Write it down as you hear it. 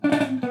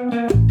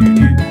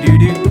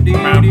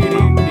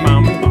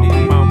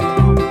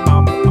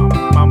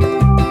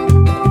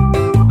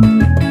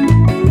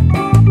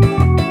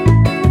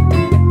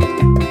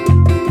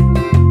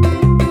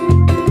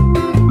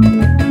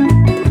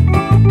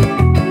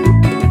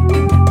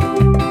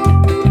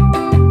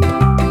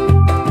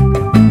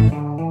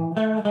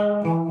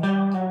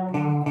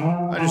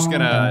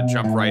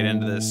Jump right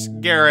into this.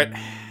 Garrett.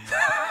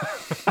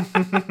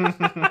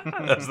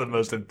 That's the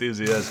most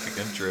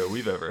enthusiastic intro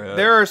we've ever had.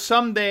 There are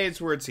some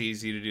days where it's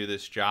easy to do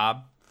this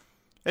job.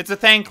 It's a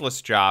thankless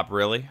job,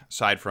 really,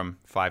 aside from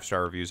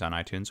 5-star reviews on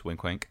iTunes,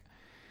 wink wink.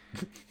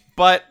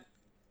 But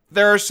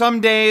there are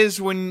some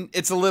days when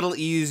it's a little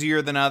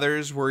easier than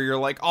others, where you're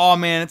like, oh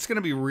man, it's going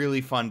to be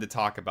really fun to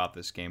talk about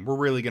this game. We're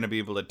really going to be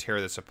able to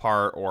tear this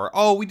apart. Or,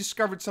 oh, we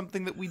discovered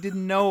something that we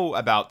didn't know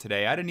about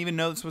today. I didn't even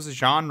know this was a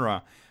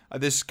genre.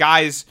 This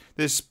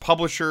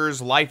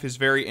publisher's life is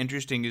very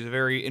interesting. He's a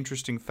very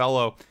interesting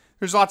fellow.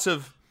 There's lots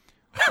of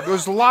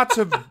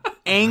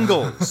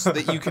angles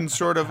that you can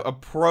sort of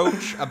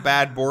approach a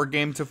bad board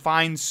game to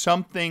find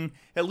something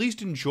at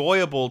least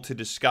enjoyable to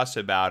discuss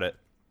about it.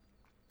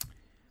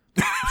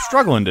 I'm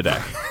struggling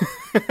today.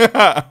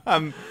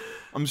 I'm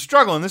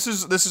struggling. This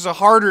is a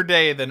harder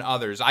day than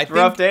others. I think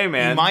rough day,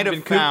 man. You might have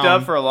been cooped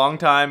up for a long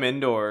time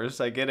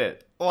indoors. I get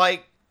it.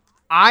 Like,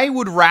 I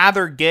would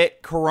rather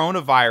get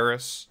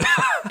coronavirus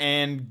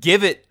and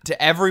give it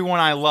to everyone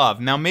I love.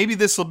 Now, maybe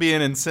this will be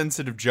an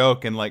insensitive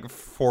joke in like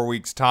 4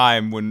 weeks'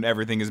 time when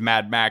everything is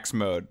Mad Max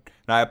mode.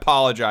 And I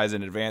apologize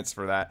in advance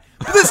for that.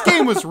 But this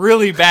game was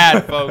really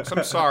bad, folks.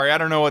 I'm sorry. I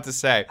don't know what to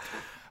say.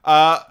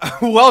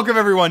 Welcome,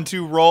 everyone,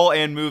 to Roll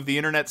and Move, the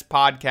Internet's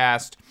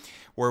podcast,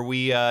 where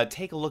we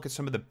take a look at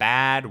some of the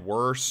bad,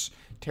 worse,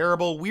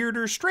 terrible,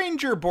 weirder,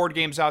 stranger board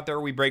games out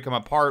there. We break them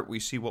apart. We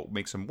see what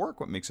makes them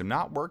work, what makes them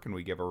not work, and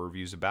we give our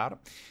reviews about them.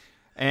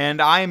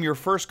 And I am your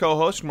first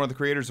co-host and one of the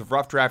creators of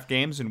Rough Draft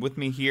Games, and with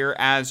me here,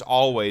 as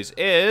always,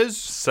 is...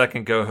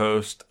 Second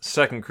co-host,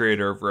 second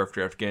creator of Rough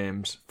Draft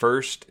Games,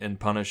 first in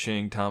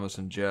punishing Thomas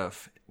and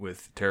Jeff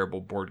with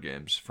terrible board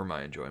games for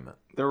my enjoyment.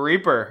 The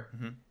Reaper.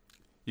 Mm-hmm.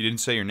 You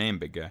didn't say your name,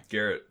 big guy.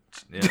 Garrett.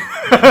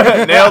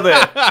 Yeah. Nailed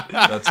it.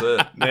 That's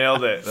it.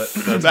 Nailed it.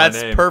 That's my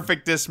name.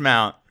 Perfect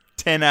dismount.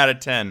 10 out of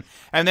 10.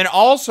 And then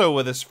also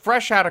with us,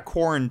 fresh out of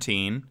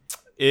quarantine,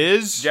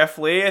 is... Jeff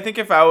Lee. I think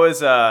if I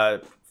was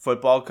a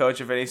football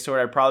coach of any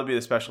sort, I'd probably be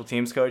the special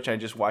teams coach.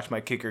 I'd just watch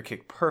my kicker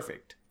kick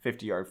perfect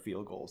 50-yard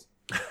field goals.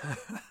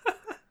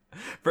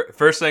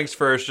 First things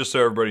first, just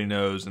so everybody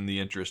knows, in the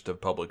interest of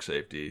public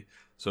safety,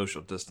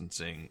 social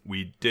distancing,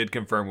 we did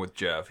confirm with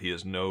Jeff he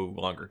is no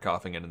longer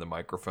coughing into the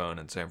microphone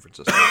in San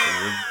Francisco.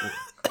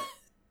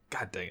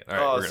 God dang it.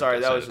 All right, sorry.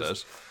 That was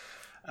just...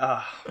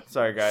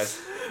 sorry, guys.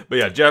 But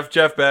yeah,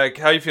 Jeff back.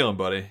 How you feeling,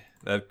 buddy?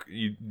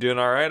 You doing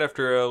all right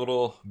after a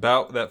little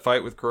bout, that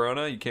fight with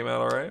Corona? You came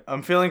out all right?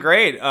 I'm feeling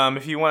great.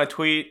 If you want to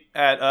tweet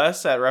at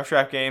us at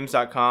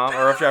roughdraftgames.com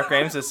or Rough Draft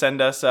Games to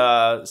send us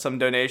some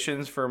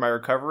donations for my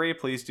recovery,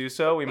 please do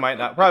so. We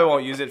probably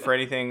won't use it for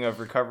anything of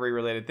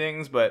recovery-related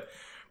things, but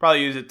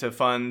probably use it to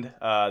fund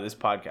this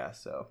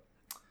podcast. So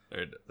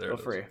there feel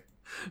free.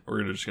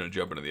 We're just going to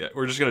jump into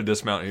we're just going to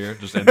dismount here.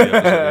 Just end the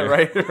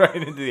episode here. right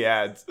into the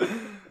ads.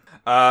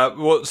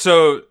 Well,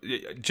 so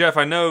Jeff,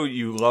 I know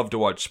you love to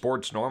watch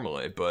sports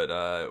normally,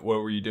 but what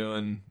were you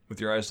doing with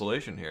your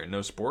isolation here?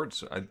 No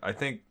sports. I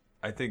think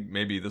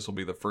maybe this will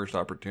be the first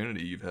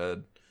opportunity you've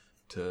had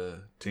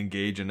to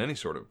engage in any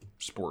sort of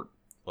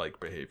sport-like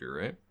behavior,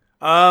 right?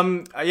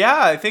 Yeah,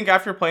 I think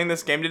after playing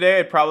this game today,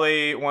 I'd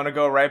probably want to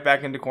go right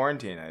back into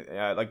quarantine.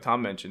 Like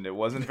Tom mentioned, it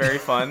wasn't very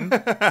fun.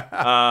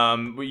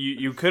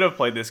 You could have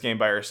played this game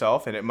by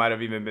yourself, and it might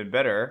have even been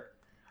better.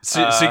 See,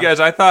 guys,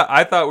 I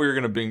thought we were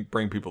going to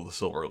bring people the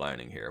silver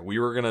lining here. We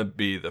were going to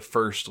be the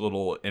first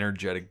little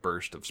energetic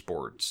burst of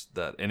sports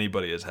that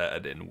anybody has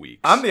had in weeks.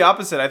 I'm the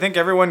opposite. I think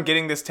everyone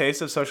getting this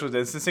taste of social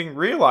distancing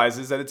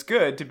realizes that it's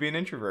good to be an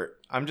introvert.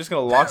 I'm just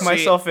going to lock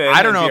myself in.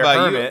 I don't know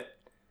about hermit. You.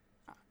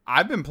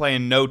 I've been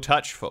playing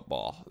no-touch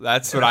football.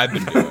 That's what I've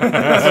been doing.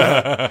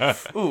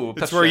 Ooh,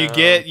 that's where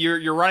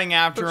you're running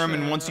after them,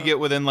 and once you get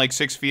within like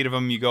 6 feet of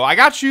them, you go, "I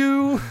got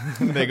you."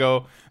 They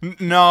go,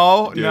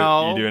 "No." You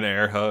do an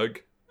air hug.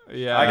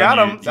 Yeah, I got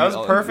him. That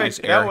was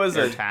perfect. That was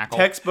a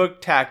textbook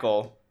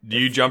tackle. Do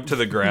you jump to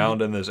the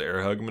ground in this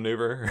air hug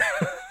maneuver?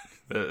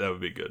 that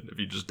would be good if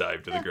you just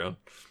dive to the ground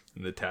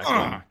and the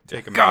tackle.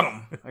 Take him. Got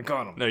him. I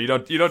got him. No, you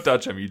don't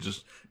touch him. You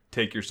just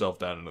take yourself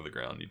down into the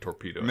ground. You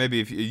torpedo. Maybe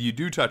if you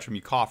do touch them,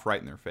 you cough right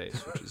in their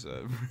face, which is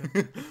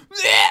we're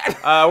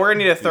gonna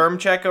need a therm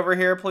check over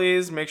here,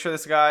 please. Make sure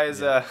this guy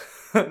is not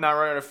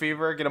running a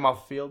fever. Get him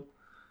off the field.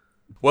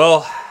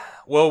 Well,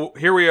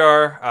 here we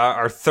are.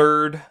 Our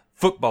third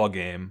football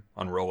game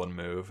on Roll and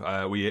Move.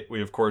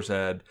 We of course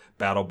had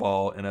Battle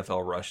Ball,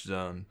 NFL Rush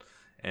Zone,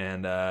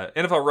 and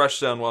NFL Rush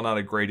Zone. While not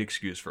a great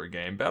excuse for a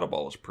game, Battle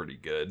Ball was pretty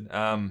good.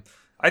 Battle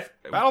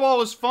Ball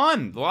was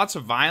fun. Lots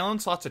of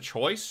violence, lots of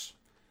choice.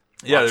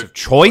 Yeah, lots of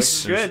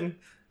choice. Good.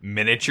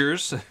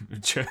 miniatures.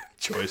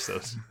 Choice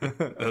those.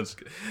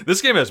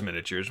 This game has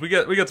miniatures. We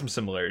got some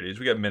similarities.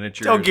 We got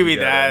miniatures. Don't give me We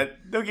got,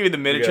 that. Don't give me the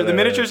miniature. The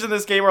miniatures in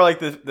this game are like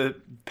the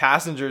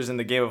passengers in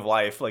the Game of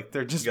Life. Like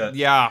they're just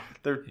Yeah,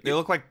 they're they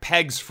look like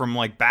pegs from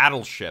like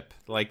Battleship.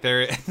 Like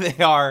they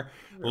are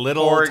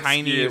little poor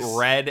tiny excuse.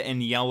 red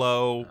and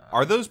yellow.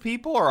 Are those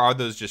people or are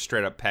those just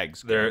straight up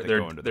pegs? that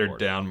go into the they're board?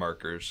 down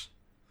markers.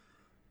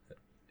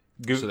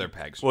 So they're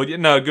pegs. Well,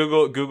 no.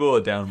 Google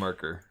a down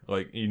marker.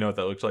 Like you know what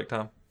that looks like,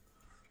 Tom?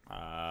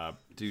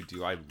 Dude,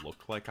 do I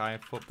look like I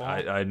have football?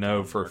 I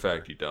know for a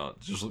fact you don't.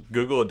 Just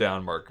Google a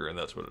down marker, and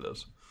that's what it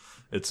is.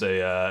 It's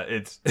a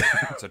It's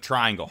a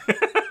triangle.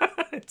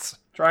 it's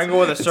triangle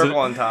with a circle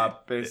on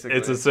top, basically.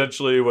 it's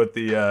essentially what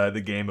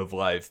the Game of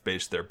Life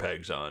based their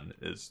pegs on.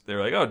 Is they're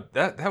like, oh,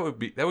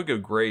 that would go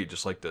great,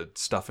 just like to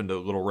stuff into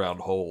little round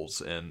holes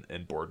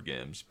in board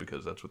games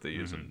because that's what they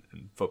use in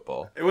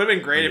football. It would have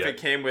been great if Yeah. it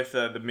came with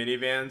the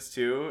minivans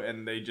too,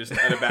 and they just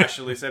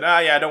unabashedly said,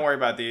 yeah, don't worry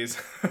about these."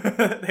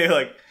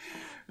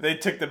 They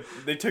took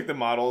the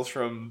models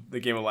from the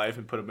Game of Life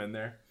and put them in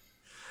there.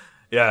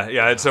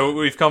 Yeah. And so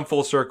we've come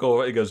full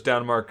circle. It goes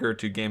down marker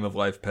to Game of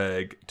Life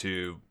peg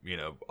to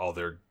all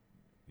their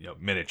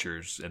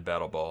miniatures in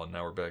Battle Ball, and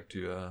now we're back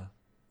to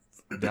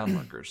down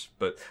markers.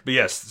 But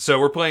yes, so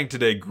we're playing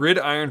today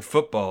Gridiron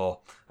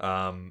Football,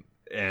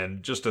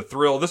 and just a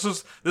thrill. This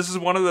is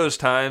one of those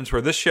times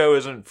where this show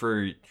isn't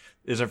for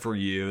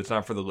you. It's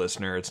not for the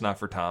listener. It's not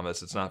for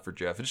Thomas. It's not for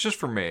Jeff. It's just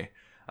for me.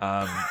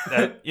 As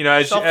you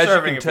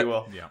Self-serving, can if you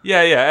will.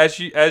 Yeah.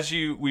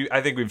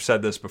 I think we've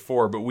said this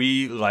before, but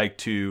we like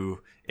to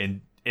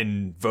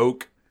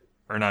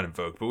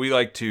but we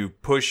like to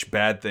push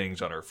bad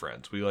things on our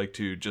friends. We like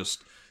to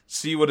just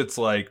see what it's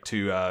like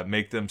to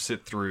make them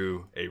sit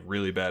through a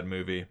really bad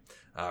movie,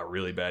 a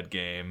really bad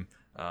game,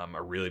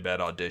 a really bad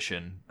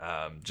audition,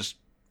 just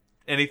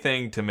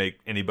anything to make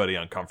anybody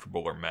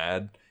uncomfortable or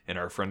mad in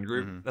our friend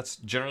group. That's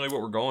generally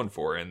what we're going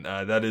for, and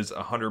that is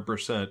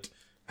 100%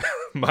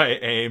 my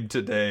aim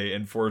today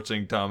in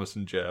forcing Thomas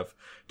and Jeff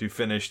to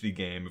finish the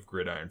game of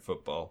Gridiron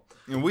Football.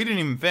 And we didn't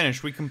even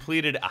finish. We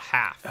completed a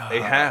half. A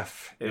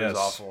half. It Yes. was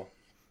awful.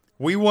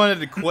 We wanted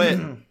to quit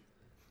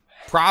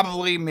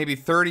probably maybe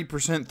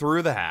 30%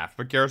 through the half.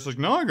 But Garrett's like,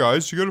 no,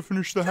 guys, you got to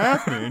finish the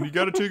half, man. You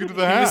got to take it to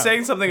the He was half.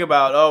 saying something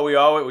about, we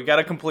got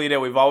to complete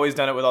it. We've always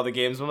done it with all the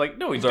games. I'm like,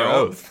 no, we It's our don't.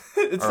 oath.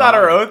 It's not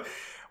our oath.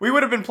 We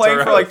would have been playing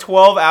our for like oath.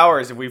 12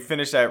 hours if we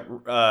finished that.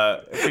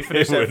 If we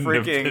finished that wouldn't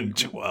have been freaking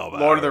 12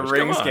 Lord of the hours.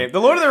 Rings Come on. game. The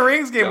Lord of the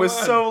Rings game Come was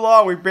on. so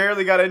long. We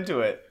barely got into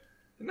it.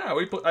 No,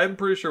 I'm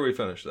pretty sure we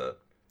finished that.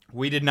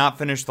 We did not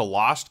finish the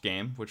Lost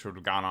game, which would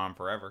have gone on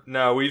forever.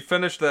 No, we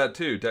finished that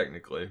too,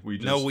 technically.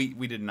 No,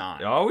 we did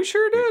not. Oh, we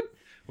sure did.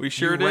 We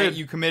sure did.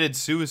 You committed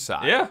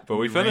suicide. Yeah, but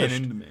we You ran finished.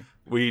 into me.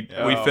 We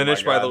Oh,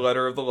 finished my by the God.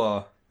 letter of the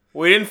law.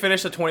 We didn't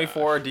finish the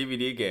 24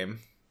 DVD game,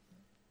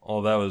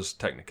 Oh, that was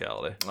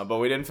technicality. but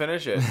we didn't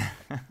finish it.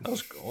 That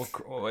was cool.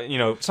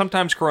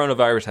 Sometimes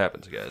coronavirus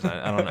happens, guys.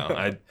 I don't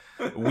know.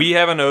 We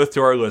have an oath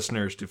to our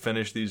listeners to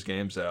finish these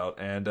games out.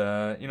 And,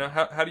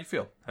 how do you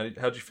feel?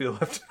 How'd you feel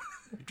after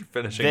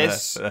finishing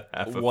This that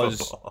half of was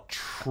football?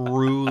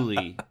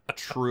 truly,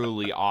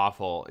 truly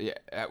awful. Yeah,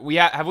 we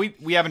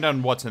haven't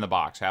done what's in the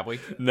box, have we?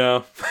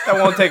 No. That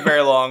won't take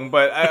very long,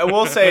 but I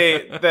will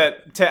say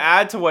that to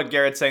add to what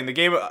Garrett's saying, the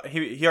game,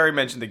 he already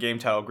mentioned the game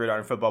title,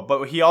 Gridiron Football,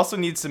 but he also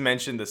needs to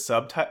mention the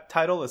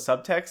subtitle, the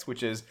subtext,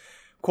 which is,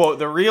 quote,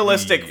 the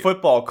realistic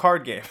football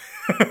card game.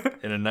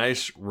 In a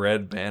nice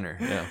red banner.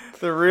 Yeah.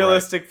 The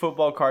realistic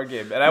football card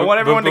game. And I want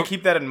everyone to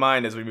keep that in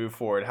mind as we move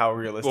forward, how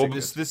realistic it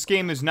is. This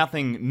game is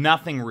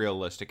nothing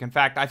realistic. In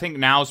fact, I think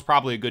now is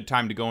probably a good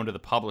time to go into the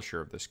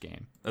publisher of this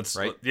game. That's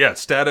right. Yeah,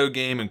 Stato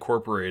Game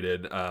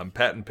Incorporated,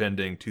 patent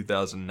pending,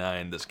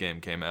 2009. This game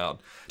came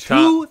out.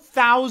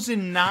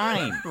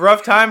 2009.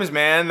 Rough times,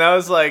 man. That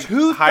was like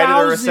height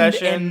of the recession.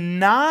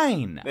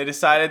 2009. They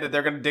decided that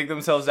they're going to dig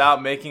themselves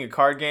out making a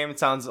card game. It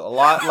sounds a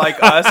lot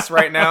like us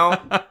right now.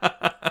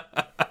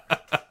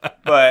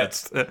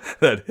 But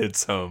That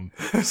hits home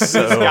so This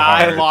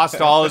guy hard. lost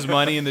all his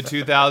money in the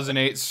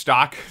 2008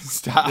 stock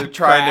they're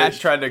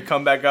trying to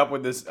come back up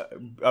with this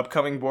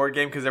upcoming board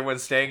game because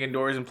everyone's staying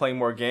indoors and playing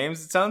more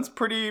games. It sounds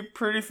pretty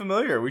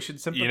familiar. We should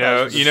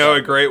sympathize. with this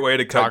a great way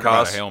to cut Talk about a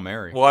costs. Hail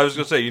Mary. Well, I was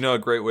gonna say, a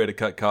great way to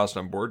cut costs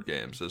on board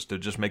games is to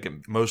just make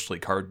it mostly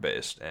card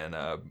based, and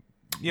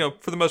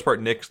for the most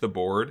part, nix the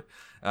board.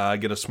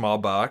 Get a small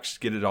box,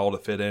 get it all to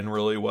fit in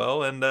really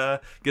well, and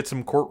get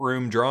some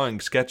courtroom drawing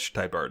sketch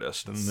type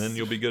artist, and then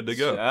you'll be good to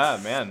go. Yeah,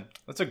 man.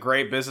 That's a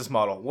great business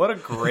model. What a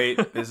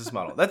great business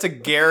model. That's a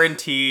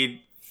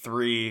guaranteed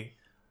 3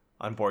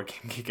 on Board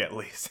Game Geek at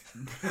least.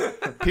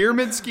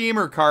 Pyramid scheme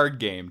or card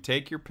game?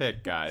 Take your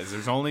pick, guys.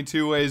 There's only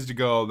 2 ways to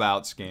go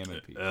about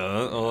scamming people.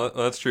 Well,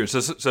 that's true.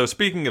 So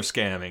speaking of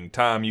scamming,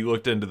 Tom, you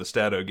looked into the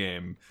Stato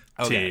Game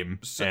team,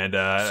 and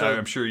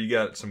I'm sure you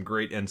got some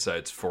great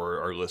insights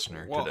for our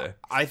listener today.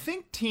 I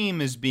think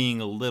team is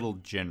being a little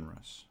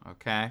generous.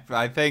 Okay,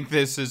 I think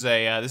this is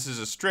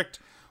a strict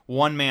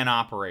one-man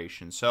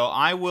operation. So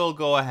I will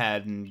go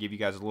ahead and give you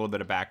guys a little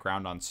bit of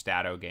background on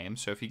Stato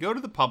Games. So if you go to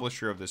the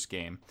publisher of this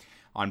game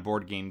on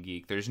Board Game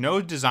Geek, there's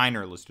no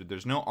designer listed,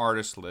 there's no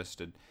artist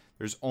listed,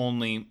 there's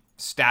only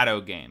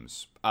Stato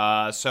Games.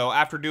 So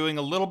after doing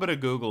a little bit of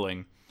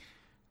Googling,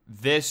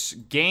 this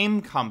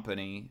game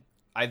company,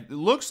 it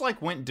looks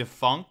like went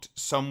defunct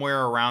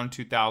somewhere around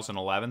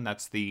 2011.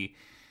 That's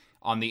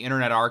on the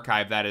Internet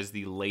Archive, that is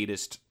the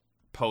latest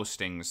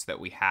postings that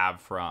we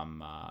have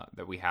from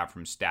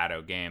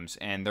Stato Games,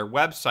 and their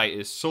website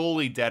is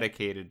solely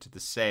dedicated to the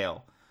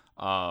sale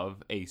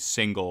of a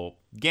single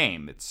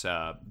game. It's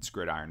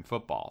Gridiron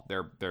Football.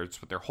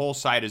 That's what their whole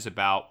site is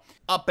about.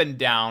 Up and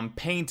down,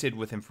 painted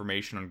with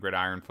information on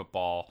Gridiron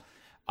Football,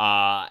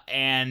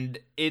 and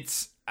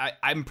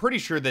I'm pretty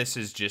sure this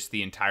is just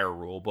the entire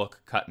rule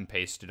book cut and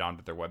pasted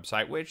onto their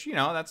website, which,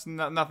 that's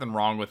nothing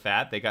wrong with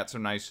that. They got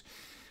some nice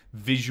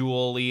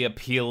visually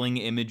appealing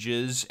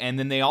images, and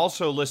then they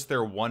also list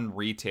their one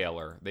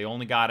retailer. They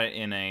only got it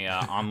in a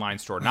online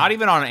store, not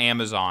even on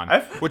Amazon,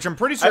 which I'm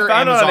pretty sure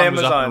Amazon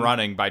was up and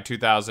running by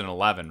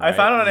 2011. Right? I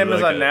found it on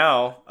Amazon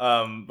now,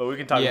 but we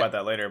can talk about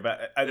that later.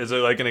 But is it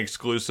like an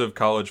exclusive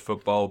college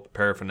football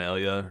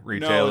paraphernalia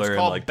retailer? No, it's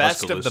called in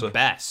Best Tuscaloosa? of the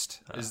Best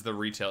is the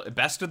retail.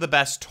 Best of the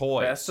Best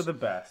Toys. Best of the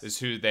Best is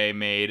who they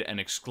made an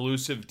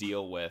exclusive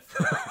deal with.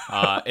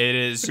 It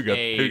is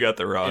who got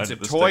the rod? It's a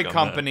toy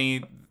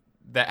company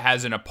that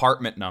has an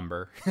apartment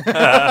number.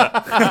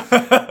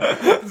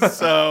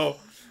 So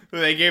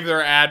they gave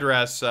their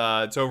address.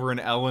 It's over in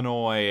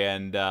Illinois,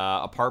 and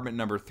apartment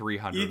number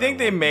 300. You think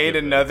they made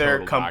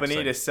another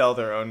company to sell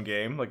their own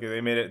game? Like they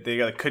made it,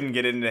 they couldn't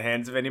get it into the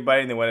hands of anybody,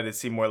 and they wanted to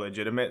seem more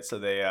legitimate, so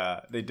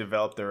they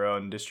developed their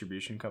own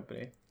distribution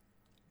company.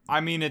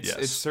 I mean,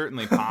 it's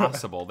certainly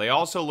possible. They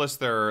also list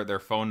their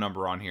phone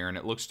number on here, and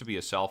it looks to be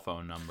a cell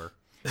phone number.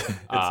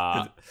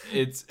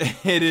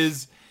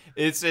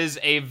 It is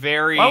a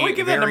very,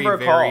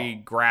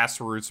 very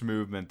grassroots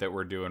movement that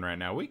we're doing right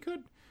now. We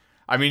could,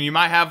 I mean, you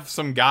might have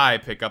some guy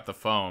pick up the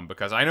phone,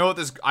 because I know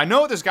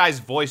what this guy's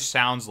voice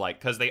sounds like,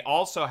 because they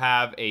also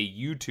have a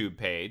YouTube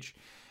page,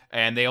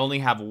 and they only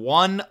have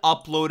one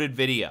uploaded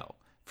video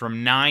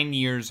from 9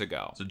 years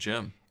ago. It's a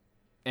gem.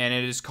 And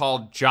it is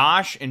called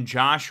Josh and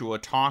Joshua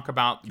Talk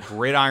About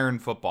Gridiron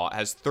Football. It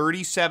has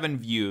 37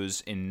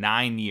 views in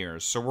 9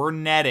 years. So we're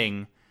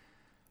netting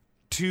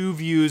 2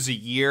 views a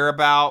year,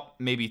 about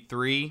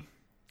 3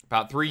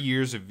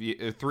 views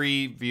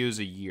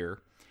a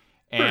year,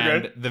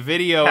 and the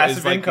video Passive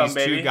is like income, these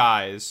baby. 2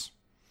 guys.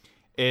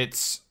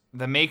 It's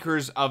the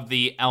makers of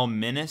the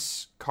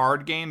Elminis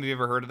card game. Have you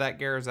ever heard of that,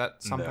 Gare? Is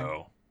that something?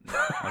 No.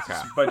 Okay.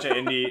 A bunch of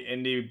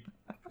indie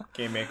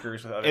game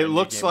makers. With other It indie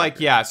looks game like,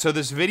 makers. yeah. So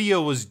this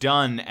video was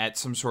done at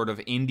some sort of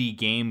indie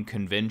game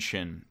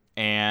convention,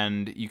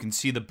 and you can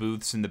see the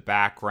booths in the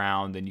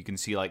background, and you can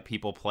see like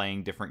people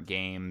playing different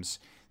games.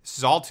 This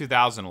is all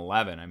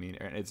 2011. I mean,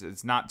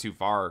 it's not too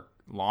far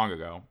long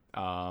ago.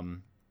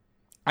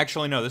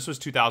 Actually, no, this was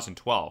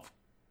 2012.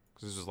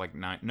 This was like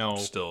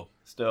Still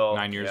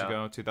 9 years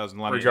ago,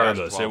 2011.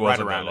 Regardless, 2012, it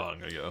wasn't right around that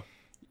long ago.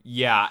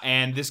 Yeah,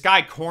 and this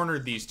guy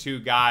cornered these 2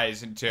 guys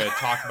to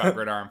talk about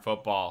Gridiron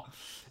Football,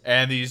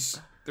 and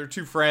they're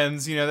 2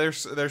 friends.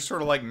 They're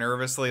sort of like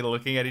nervously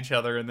looking at each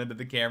other and then to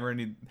the camera,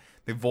 and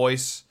the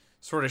voice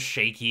sort of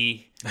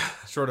shaky,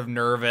 sort of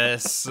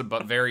nervous,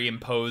 but very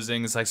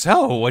imposing. It's like,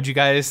 so, what'd you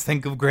guys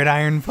think of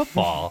Gridiron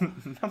Football?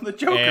 I'm the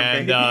Joker,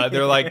 And baby.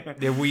 they're like,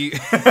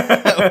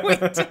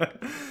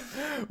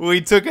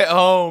 we took it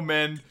home,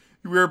 and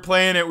we were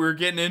playing it. We were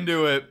getting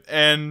into it,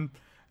 and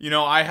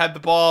I had the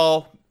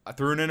ball. I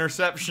threw an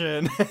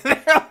interception.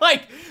 They're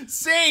like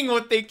saying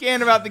what they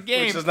can about the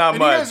game. Which is not and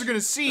much. You guys are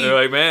gonna see. They're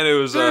like, man, it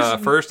was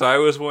first I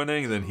was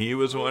winning, then he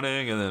was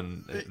winning,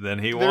 and then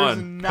he There's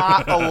won.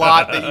 not a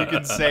lot that you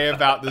can say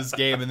about this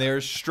game, and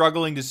they're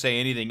struggling to say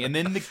anything. And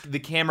then the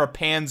camera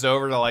pans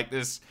over to like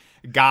this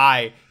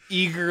guy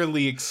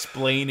eagerly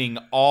explaining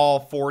all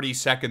 40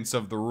 seconds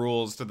of the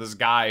rules to this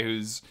guy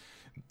who's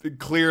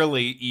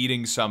clearly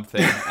eating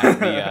something at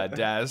the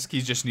desk.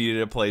 He just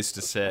needed a place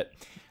to sit.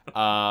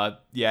 Yeah,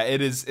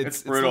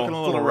 it's brutal. looking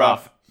a little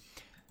rough.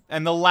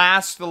 And the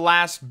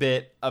last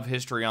bit of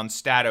history on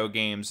Stato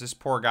Games, this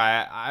poor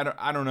guy,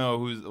 I don't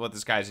know what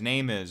this guy's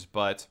name is,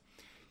 but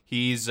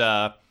he's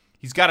got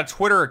a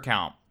Twitter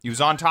account. He was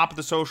on top of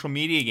the social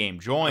media game.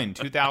 Joined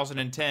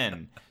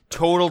 2010.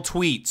 Total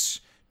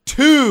tweets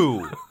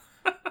 2.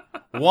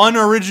 1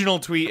 original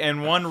tweet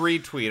and 1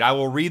 retweet. I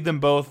will read them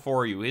both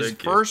for you. His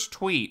first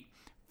tweet.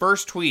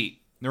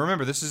 Now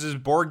remember, this is his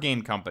board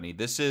game company.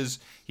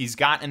 He's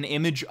got an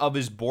image of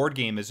his board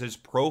game as his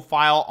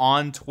profile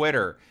on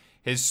Twitter.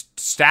 His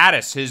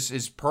status,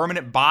 his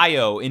permanent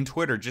bio in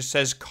Twitter just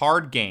says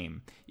card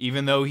game,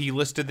 even though he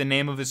listed the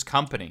name of his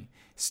company,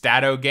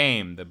 Stato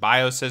Game. The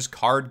bio says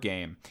card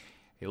game.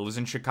 He lives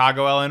in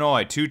Chicago,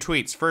 Illinois. 2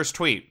 tweets. First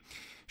tweet: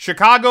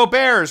 Chicago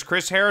Bears,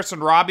 Chris Harris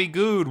and Robbie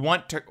Good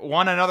want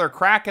another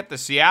crack at the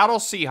Seattle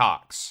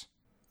Seahawks.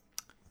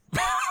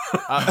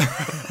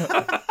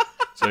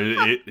 So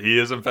he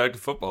is in fact a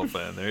football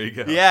fan. There you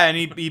go. Yeah, and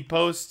he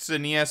posts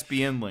an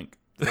ESPN link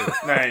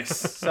Nice.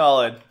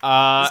 Solid. This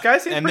guy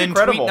seems and pretty then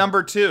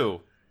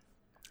credible.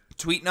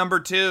 Tweet number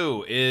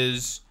two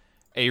is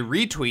a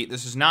retweet.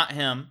 This is not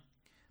him,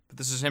 but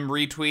this is him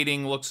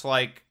retweeting. Looks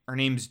like her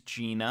name's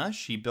Gina.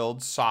 She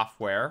builds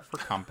software for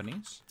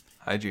companies.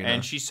 Hi, Gina.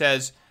 And she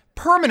says,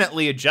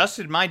 permanently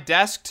adjusted my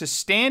desk to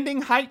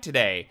standing height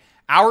today.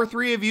 Hour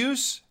 3 of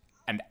use,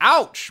 and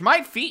ouch,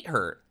 my feet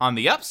hurt. On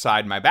the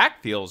upside, my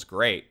back feels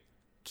great.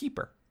 Keep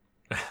her.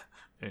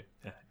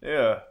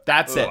 Yeah.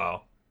 That's it.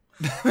 Wow.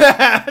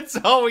 That's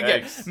all we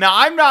get. Thanks. Now,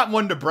 I'm not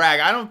one to brag.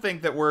 I don't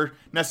think that we're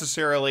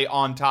necessarily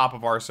on top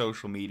of our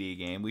social media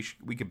game.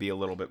 We could be a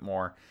little bit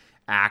more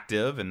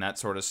active and that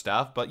sort of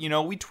stuff. But,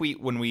 we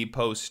tweet when we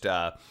post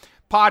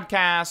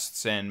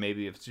podcasts, and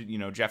maybe if,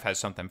 Jeff has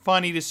something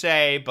funny to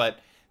say. But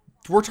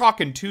we're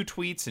talking 2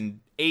 tweets in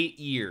 8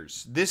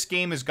 years. This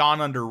game has gone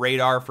under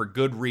radar for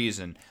good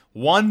reason.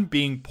 One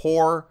being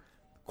poor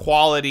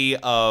quality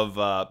of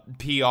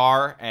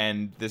PR,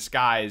 and this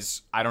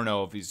guy's, I don't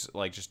know if he's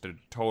like just a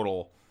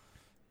total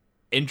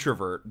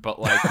introvert, but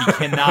like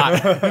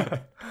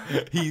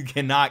he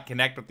cannot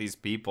connect with these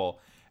people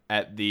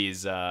at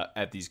these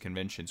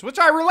conventions, which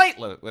I relate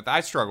with. I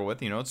struggle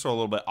with. It's a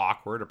little bit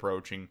awkward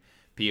approaching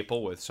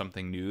people with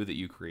something new that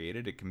you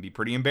created. It can be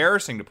pretty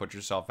embarrassing to put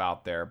yourself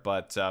out there,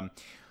 but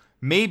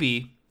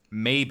maybe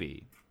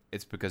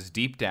it's because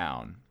deep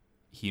down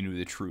he knew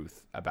the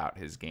truth about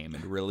his game.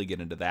 And to really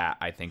get into that,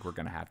 I think we're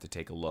going to have to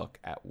take a look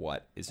at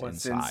what's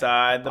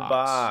inside the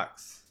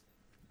box.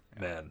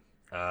 Man,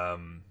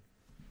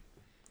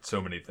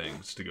 so many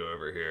things to go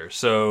over here.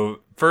 So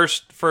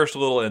first a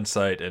little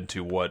insight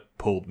into what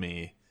pulled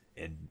me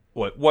in,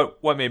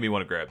 what made me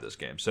want to grab this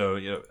game. So,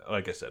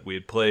 like I said, we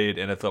had played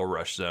NFL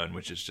Rush Zone,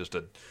 which is just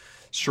a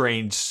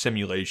strange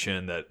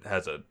simulation that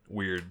has a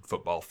weird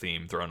football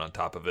theme thrown on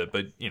top of it,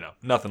 but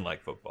nothing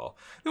like football.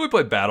 Then we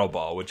played Battle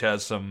Ball, which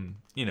has some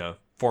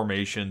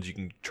formations you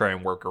can try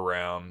and work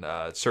around.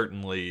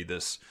 Certainly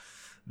this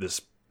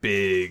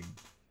big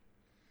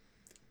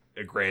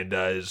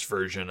aggrandized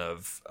version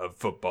of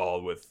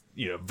football with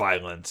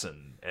violence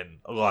and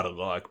a lot of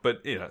luck,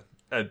 but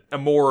a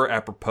more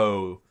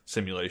apropos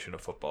simulation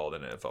of football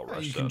than NFL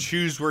Rush You Zone. can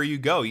choose where you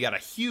go. You got a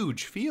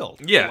huge field.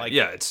 Yeah,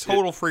 it's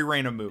total free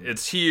reign of movement.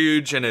 It's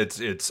huge, and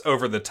it's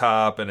over the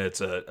top, and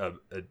it's a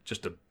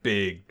just a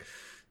big,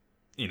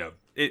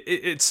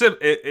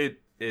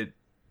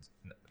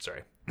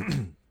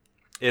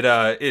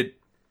 it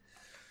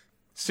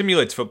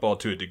simulates football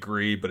to a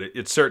degree, but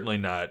it's certainly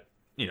not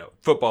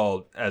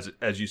football as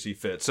you see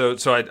fit. So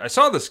I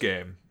saw this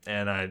game,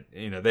 and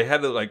they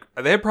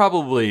had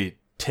probably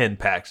 10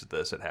 packs of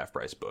this at Half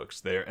Price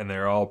Books.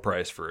 They're all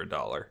priced for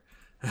 $1.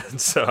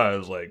 And so I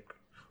was like,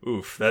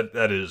 oof,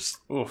 that is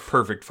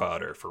perfect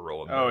fodder for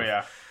rolling. Oh with.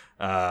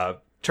 yeah.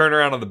 Turn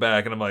around on the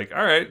back, and I'm like,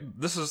 all right,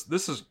 this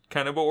is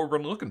kind of what we've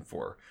been looking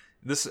for.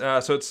 This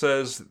so it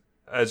says,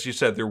 as you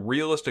said, the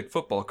realistic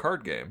football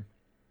card game.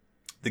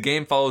 The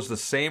game follows the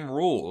same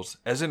rules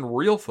as in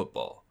real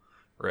football,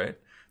 right?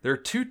 There are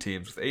 2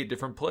 teams with 8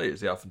 different plays.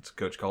 The offensive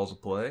coach calls a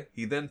play.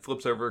 He then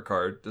flips over a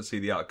card to see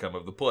the outcome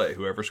of the play.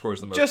 Whoever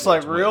scores the most Just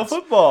like points real wins.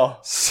 football.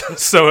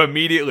 So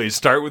immediately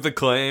start with a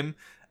claim,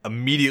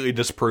 immediately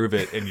disprove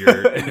it in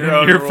your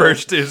own your rules.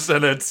 first 2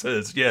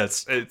 sentences.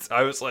 Yes,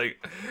 I was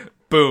like,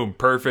 boom,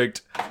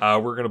 perfect.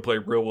 We're gonna play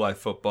real life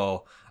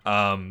football.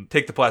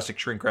 Take the plastic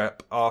shrink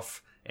wrap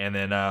off, and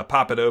then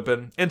pop it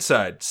open.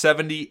 Inside,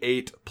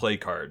 78 play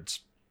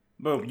cards.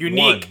 Boom.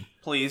 Unique. One.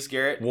 Please,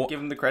 Garrett. One- Give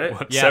him the credit.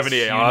 Yes,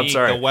 78. Oh, I'm unique.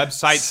 sorry. The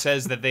website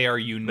says that they are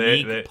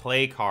unique They-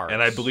 play cards.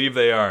 And I believe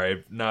they are.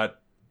 I'm not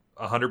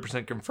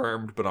 100%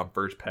 confirmed, but on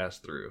first pass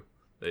through,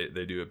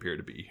 they do appear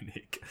to be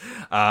unique.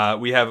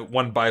 We have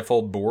one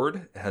bifold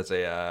board. It has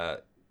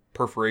a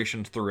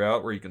perforations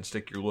throughout where you can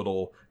stick your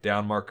little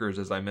down markers,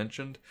 as I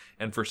mentioned.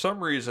 And for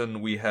some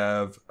reason, we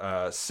have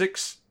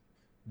 6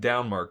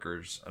 down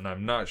markers, and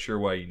I'm not sure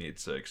why you need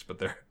 6, but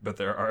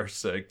there are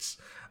 6.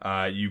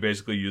 You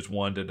basically use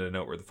one to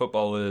denote where the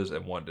football is,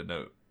 and one to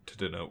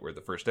denote where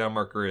the first down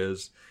marker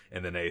is,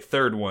 and then a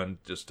third one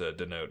just to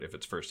denote if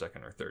it's first,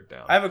 second, or third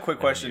down. I have a quick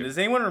And then question. you Does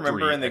anyone remember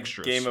 3 in the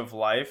extras. Game of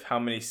Life how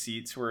many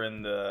seats were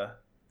in the...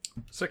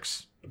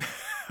 6?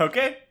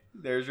 Okay.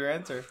 There's your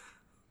answer.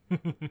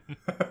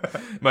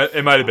 It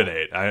might have been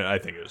 8. I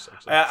think it was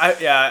 6.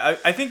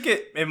 I think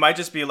it might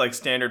just be like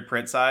standard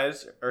print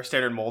size or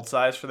standard mold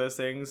size for those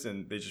things,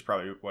 and they just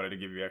probably wanted to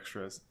give you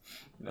extras.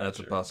 That's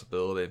a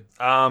possibility.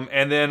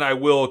 And then I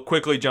will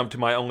quickly jump to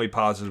my only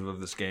positive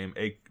of this game: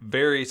 a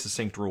very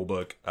succinct rule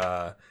book.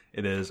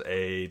 It is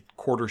a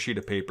quarter sheet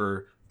of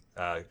paper,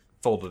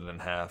 folded in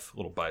half,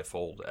 little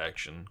bifold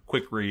action,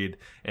 quick read.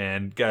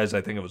 And guys,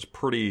 I think it was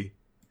pretty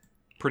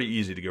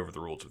easy to go over the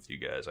rules with you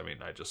guys. I mean,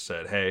 I just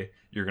said, hey,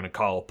 you're going to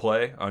call a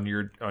play on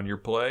your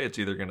play. It's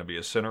either going to be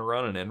a center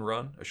run, an end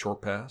run, a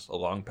short pass, a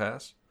long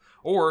pass,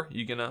 or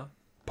you can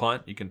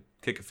punt, you can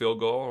kick a field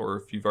goal, or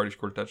if you've already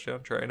scored a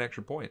touchdown, try an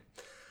extra point.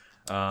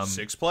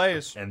 6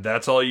 plays. And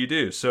that's all you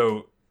do.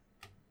 So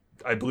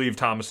I believe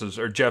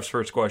Jeff's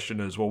first question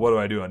is, well, what do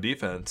I do on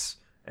defense?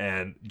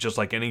 And just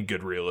like any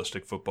good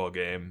realistic football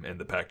game in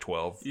the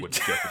Pac-12, which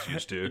Jeff is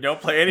used to, You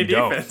don't play any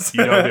defense.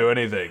 You don't do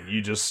anything.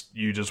 You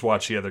just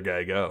watch the other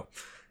guy go.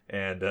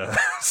 And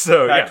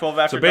so Pac-12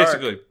 after so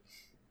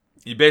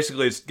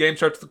basically, this game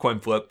starts with the coin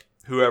flip.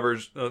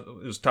 Whoever's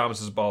is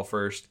Thomas's ball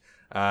first,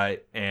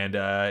 and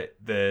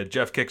the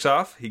Jeff kicks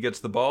off. He gets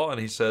the ball and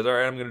he says, "All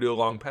right, I'm going to do a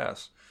long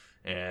pass."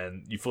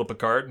 And you flip a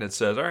card and it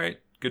says, "All right,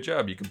 good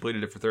job. You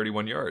completed it for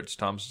 31 yards."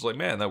 Thomas is like,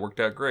 "Man, that worked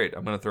out great.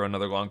 I'm going to throw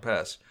another long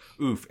pass."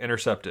 Oof,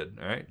 intercepted.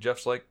 All right,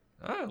 Jeff's like,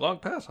 "Long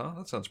pass, huh?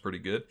 That sounds pretty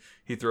good."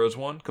 He throws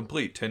one,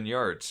 complete, 10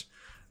 yards.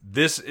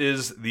 This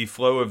is the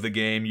flow of the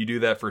game. You do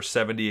that for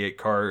 78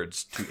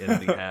 cards to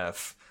end the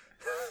half.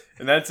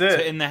 And that's it.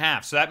 To end the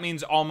half. So that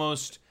means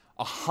almost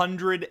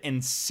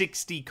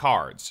 160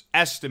 cards,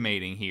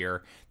 estimating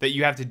here that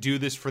you have to do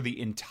this for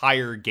the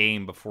entire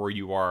game before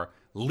you are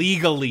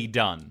legally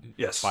done.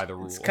 Yes. By the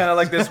rules. It's kind of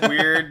like this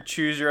weird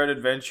choose your own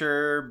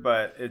adventure,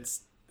 but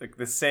it's like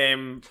the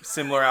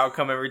similar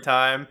outcome every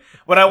time.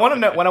 What I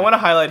want to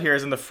highlight here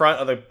is in the front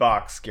of the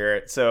box,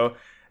 Garrett. So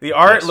the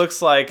art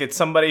looks like it's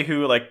somebody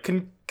who like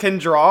can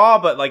draw,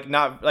 but like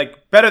not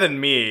like better than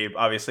me,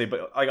 obviously,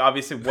 but like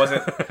obviously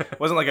wasn't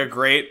like a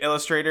great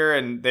illustrator,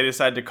 and they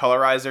decided to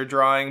colorize their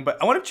drawing.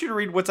 But I wanted you to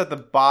read what's at the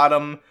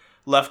bottom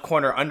left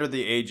corner under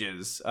the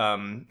ages,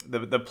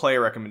 the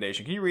player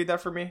recommendation. Can you read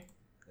that for me?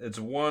 It's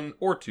 1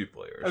 or 2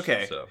 players.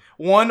 Okay, So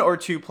 1 or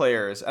 2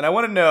 players. And I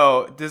want to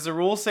know, does the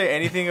rule say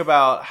anything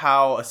about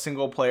how a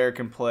single player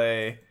can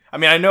play? I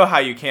mean, I know how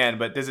you can,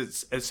 but does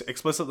it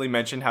explicitly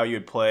mention how you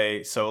would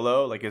play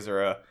solo? Like, is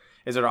there an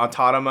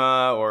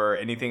autotoma or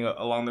anything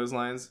along those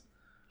lines?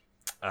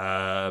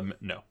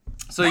 no.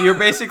 So you're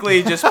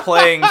basically just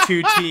playing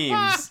 2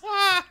 teams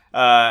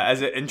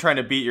and trying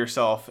to beat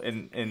yourself.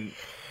 And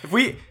if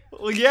we...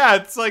 Well, yeah,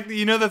 it's like,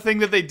 you know, the thing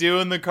that they do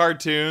in the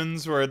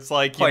cartoons where it's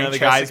like, you know, the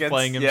guy's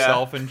playing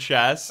himself in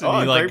chess, and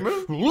he like,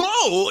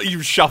 whoa,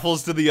 he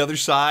shuffles to the other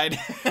side.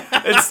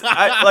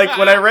 Like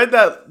when I read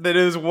that it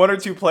was 1 or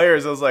 2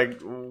 players, I was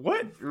like,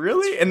 what,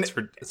 really? And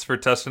it's for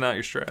testing out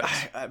your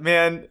strats.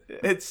 Man,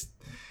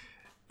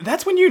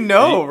 that's when you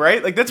know,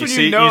 right? Like that's when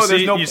you know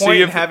there's no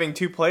point in having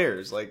 2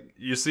 players. Like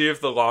you see if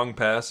the long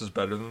pass is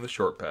better than the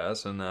short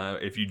pass, and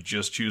if you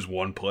just choose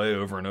one play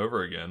over and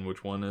over again,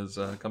 which one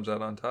comes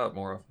out on top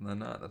more often than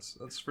not.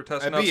 That's for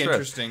testing. It'd be out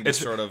interesting to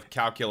sort of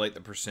calculate the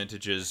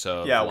percentages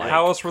of. Yeah, like,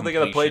 how else were they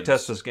going to play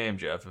completions. test this game,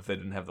 Jeff, if they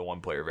didn't have the 1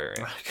 player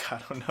variant?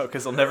 I don't know,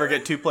 because they'll never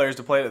get 2 players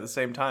to play it at the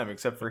same time,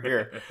 except for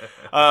here.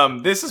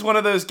 This is one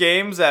of those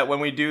games that when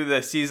we do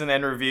the season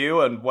end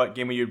review and what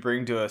game we would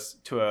bring to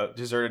a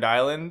deserted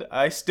island,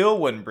 I still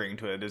wouldn't bring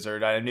to a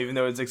deserted island, even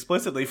though it's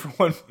explicitly for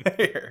 1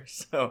 player.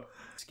 So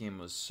this game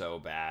was so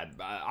bad.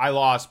 I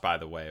lost, by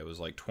the way. It was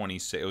like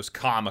 26. It was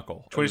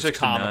comical. 26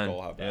 to 9.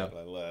 How bad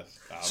I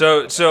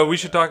lost. So we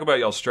should talk about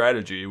y'all's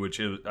strategy,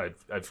 which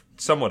I've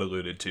somewhat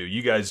alluded to.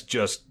 You guys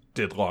just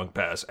did long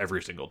pass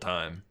every single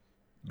time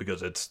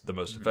because it's the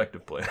most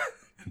effective play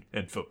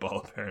in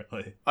football,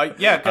 apparently. I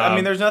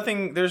mean,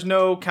 there's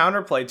no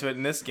counterplay to it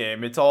in this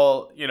game. It's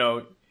all, you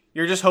know,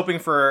 you're just hoping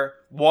for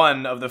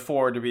 1 of the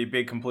 4 to be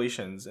big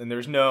completions, and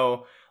there's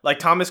no, like,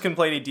 Thomas can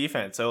play any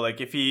defense. So like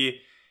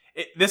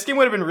this game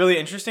would have been really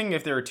interesting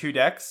if there were 2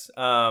 decks,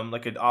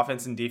 like an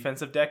offense and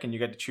defensive deck, and you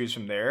got to choose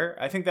from there.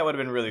 I think that would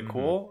have been really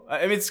cool.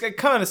 I mean, it's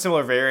kind of a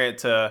similar variant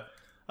to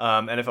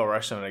NFL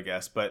Rush Zone, I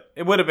guess, but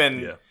it would have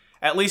been,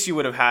 at least you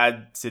would have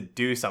had to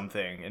do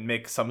something and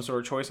make some sort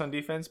of choice on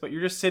defense, but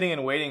you're just sitting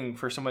and waiting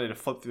for somebody to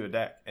flip through the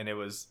deck, and it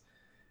was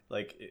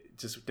like, it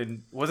just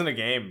wasn't a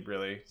game,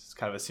 really. It's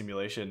kind of a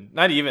simulation.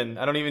 I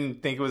don't even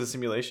think it was a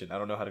simulation. I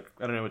don't know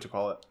what to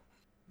call it.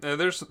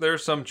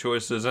 There's some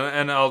choices,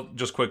 and I'll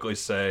just quickly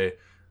say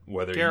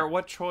whether Garrett,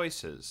 what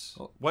choices?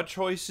 What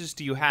choices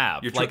do you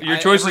have? Your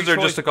choices are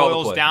just to call the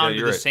play. Boils down to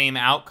the right. same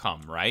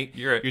outcome, right?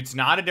 You're right. It's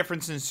not a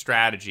difference in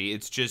strategy.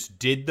 It's just,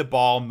 did the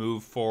ball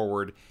move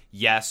forward?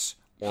 Yes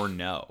or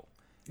no.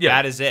 Yeah.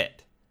 That is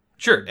it.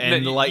 Sure,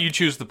 And you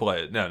choose the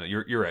play. No,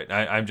 you're right.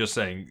 I'm just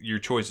saying your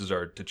choices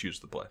are to choose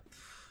the play.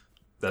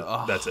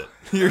 That's it.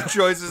 Your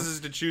choices is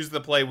to choose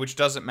the play, which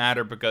doesn't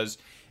matter, because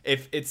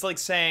if it's like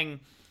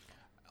saying,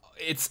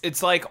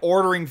 it's like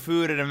ordering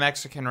food at a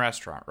Mexican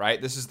restaurant, right?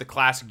 This is the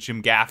classic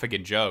Jim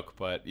Gaffigan joke,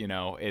 but you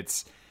know,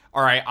 it's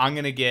all right. I'm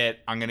gonna get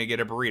a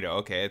burrito.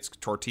 Okay, it's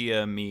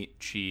tortilla, meat,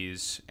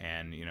 cheese,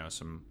 and you know,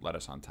 some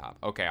lettuce on top.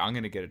 Okay, I'm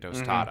gonna get a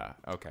tostada.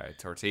 Okay,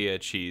 tortilla,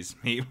 cheese,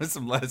 meat with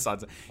some lettuce on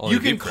top. You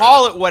can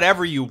call it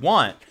whatever you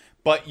want,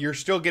 but you're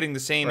still getting the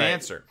same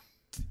answer.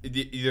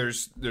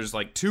 There's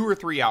like 2 or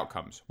 3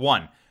 outcomes.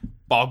 1,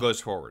 ball goes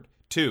forward.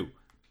 2,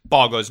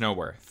 ball goes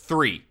nowhere.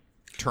 3,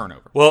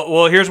 turnover.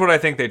 Well, here's what I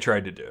think they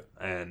tried to do,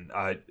 and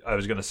I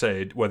was gonna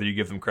say whether you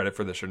give them credit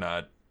for this or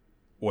not,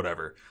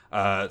 whatever.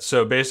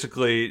 So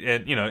basically,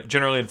 and you know,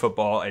 generally in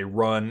football, a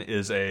run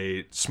is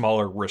a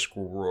smaller risk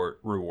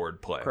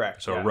reward play.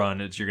 Correct. So a run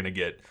is you're gonna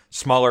get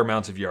smaller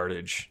amounts of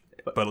yardage,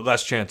 but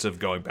less chance of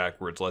going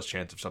backwards, less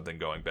chance of something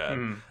going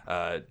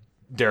bad.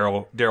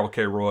 Daryl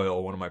K.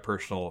 Royal, one of my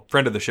personal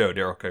friend of the show,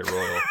 Daryl K.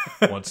 Royal,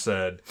 once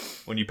said,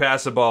 "When you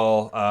pass a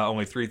ball,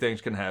 only 3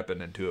 things can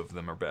happen, and 2 of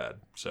them are bad."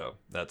 So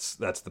that's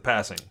the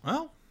passing.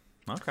 Well,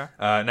 okay.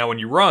 Now, when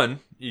you run,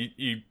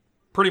 you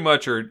pretty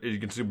much are, you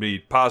can be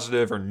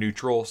positive or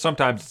neutral.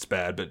 Sometimes it's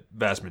bad, but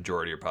vast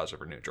majority are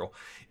positive or neutral.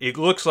 It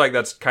looks like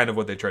that's kind of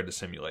what they tried to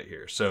simulate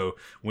here. So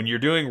when you're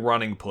doing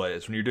running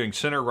plays, when you're doing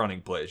center running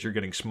plays, you're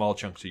getting small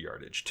chunks of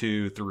yardage,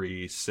 2,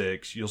 3,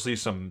 6. You'll see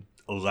some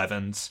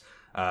 11s,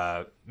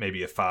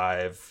 maybe a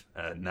 5,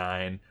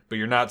 9, but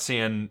you're not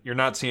seeing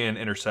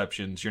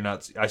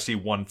interceptions. I see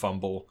 1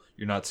 fumble.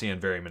 You're not seeing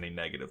very many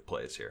negative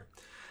plays here.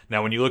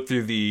 Now, when you look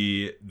through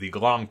the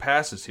long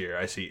passes here,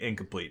 I see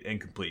incomplete,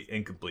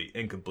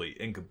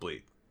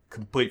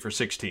 complete for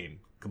 16,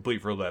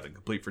 complete for 11,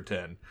 complete for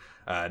 10,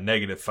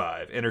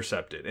 -5,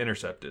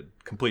 intercepted,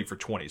 complete for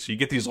 20. So you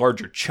get these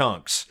larger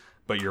chunks,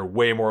 but you're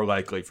way more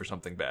likely for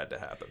something bad to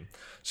happen.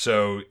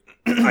 So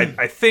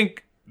I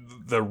think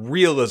the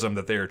realism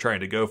that they are trying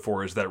to go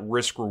for is that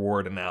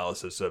risk-reward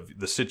analysis of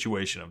the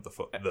situation of the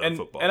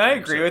football. And I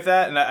agree with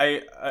that, and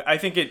I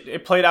think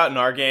it played out in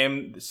our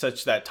game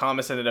such that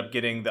Thomas ended up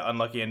getting the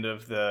unlucky end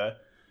of the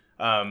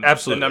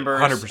absolutely the numbers.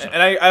 100%.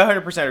 And I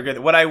 100% agree.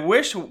 What I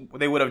wish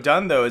they would have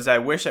done though is I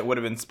wish it would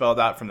have been spelled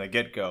out from the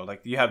get-go. Like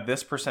you have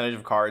this percentage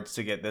of cards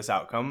to get this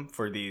outcome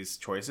for these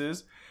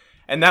choices.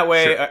 And that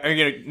way,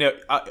 Sure.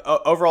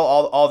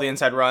 Overall, all the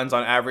inside runs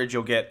on average,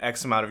 you'll get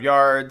X amount of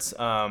yards.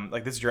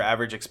 Like this is your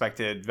average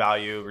expected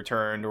value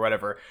returned or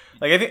whatever.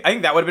 Like I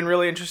think that would have been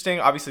really interesting.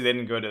 Obviously, they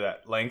didn't go to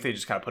that length; they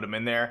just kind of put them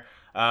in there.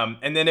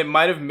 And then it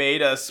might have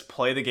made us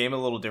play the game a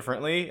little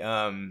differently,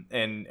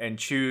 and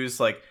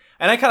choose like.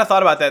 And I kind of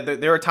thought about that.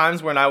 There were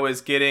times when I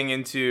was getting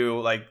into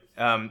like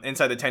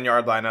inside the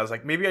 10-yard line. I was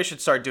like, maybe I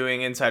should start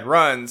doing inside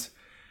runs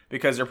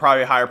because they're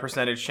probably higher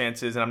percentage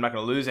chances, and I'm not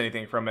going to lose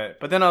anything from it.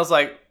 But then I was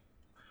like,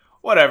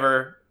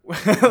 whatever.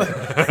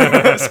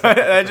 So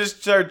I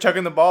just started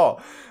chucking the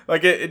ball.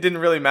 Like it didn't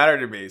really matter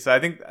to me. So I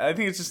think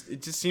it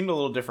just seemed a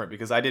little different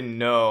because I didn't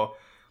know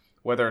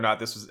whether or not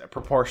this was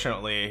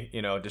proportionately,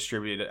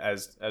 distributed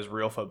as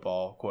real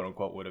football, quote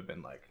unquote, would have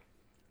been like.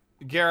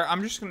 Garrett,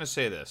 I'm just gonna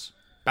say this: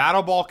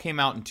 Battle Ball came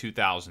out in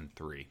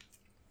 2003.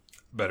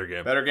 Better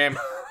game.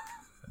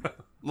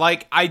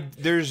 Like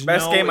there's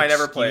best no game I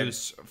never played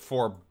excuse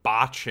for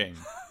botching.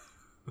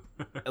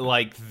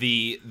 Like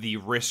the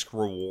risk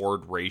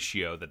reward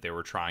ratio that they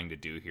were trying to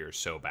do here is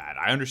so bad.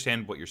 I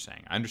understand what you're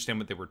saying. I understand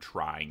what they were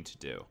trying to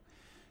do.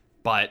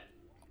 But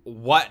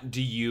what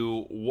do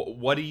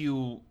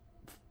you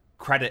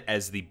credit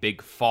as the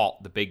big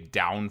fault, the big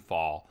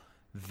downfall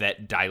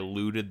that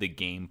diluted the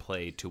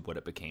gameplay to what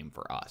it became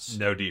for us?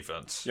 No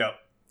defense. Yep.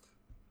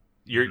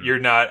 You're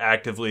not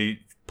actively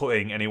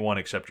playing anyone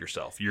except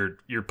yourself.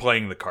 You're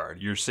playing the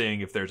card. You're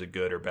seeing if there's a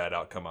good or bad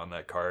outcome on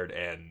that card,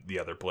 and the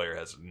other player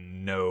has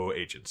no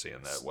agency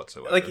in that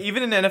whatsoever. Like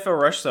even in NFL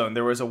Rush Zone,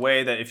 there was a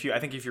way that if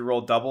you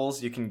roll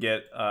doubles, you can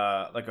get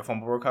like a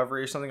fumble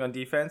recovery or something on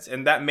defense,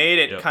 and that made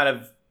it kind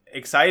of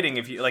exciting.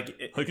 If you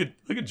like, look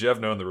at Jeff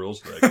knowing the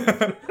rules of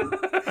that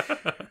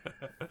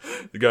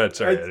game. Go ahead.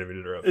 Sorry, I didn't mean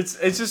to interrupt.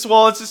 It's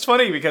just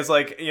funny because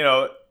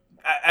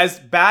as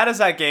bad as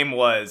that game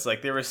was,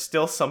 like there was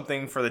still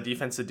something for the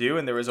defense to do,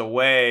 and there was a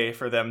way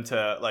for them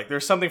to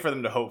there's something for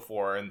them to hope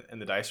for in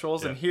the dice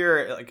rolls. Yeah. And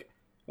here, like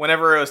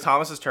whenever it was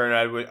Thomas's turn,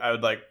 I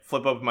would like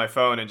flip up my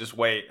phone and just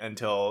wait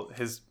until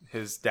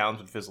his downs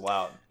would fizzle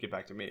out, get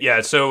back to me.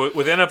 Yeah. So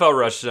with NFL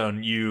Rush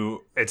Zone,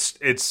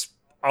 it's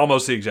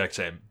almost the exact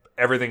same.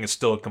 Everything is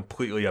still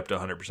completely up to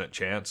 100%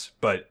 chance,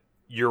 but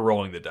you're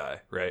rolling the die,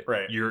 right?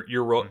 Right.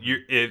 You're rolling.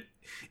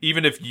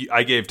 Even if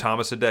I gave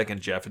Thomas a deck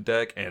and Jeff a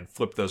deck and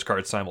flipped those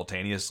cards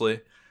simultaneously,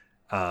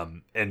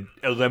 and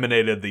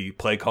eliminated the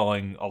play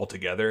calling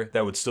altogether,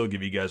 that would still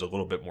give you guys a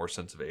little bit more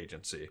sense of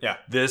agency. Yeah.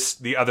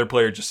 The other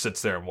player just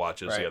sits there and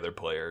watches the other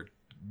player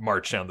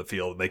march down the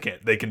field. They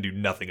can do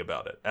nothing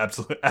about it.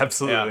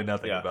 Absolutely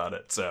nothing about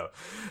it. So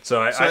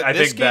I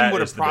this think game that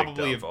would is have the big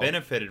probably have downfall.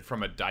 benefited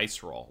from a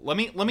dice roll. Let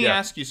me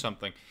ask you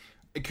something.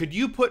 Could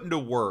you put into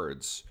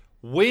words,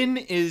 when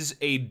is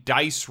a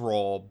dice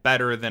roll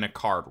better than a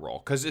card roll?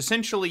 Because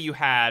essentially you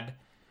had,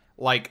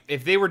 like,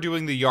 if they were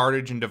doing the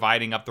yardage and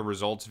dividing up the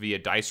results via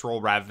dice roll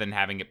rather than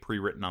having it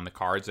pre-written on the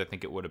cards, I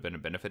think it would have been a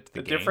benefit to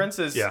the game. The difference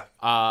is... Yeah.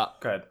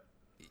 Go ahead.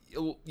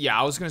 Yeah,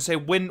 I was going to say,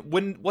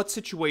 what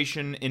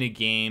situation in a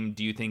game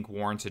do you think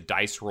warrants a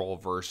dice roll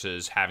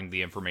versus having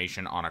the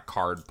information on a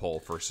card pull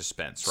for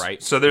suspense,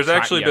 right? So there's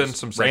actually been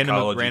some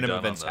psychology random done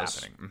events on this.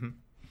 happening. Mm-hmm.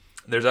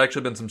 There's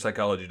actually been some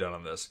psychology done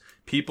on this.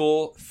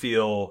 People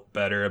feel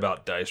better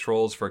about dice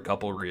rolls for a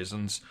couple of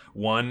reasons.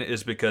 One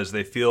is because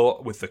they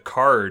feel with the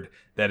card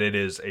that it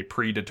is a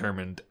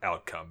predetermined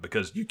outcome,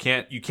 because you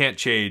can't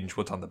change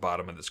what's on the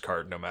bottom of this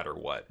card no matter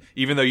what.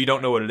 Even though you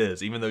don't know what it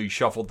is, even though you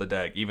shuffled the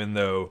deck, even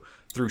though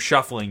through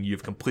shuffling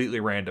you've completely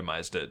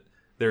randomized it,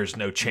 there's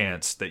no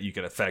chance that you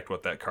can affect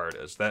what that card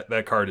is.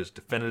 That card is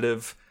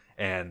definitive,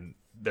 and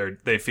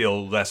they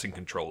feel less in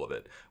control of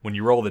it. When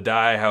you roll the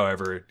die,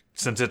 however,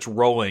 since it's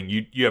rolling,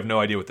 you have no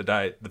idea what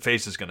the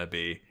face is going to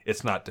be.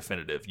 It's not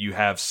definitive. You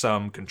have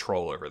some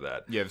control over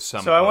that. You have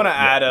some. So I want to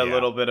add a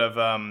little bit of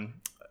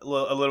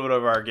a little bit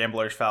of our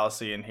gambler's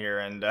fallacy in here,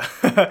 and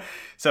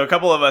so a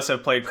couple of us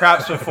have played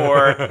craps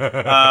before.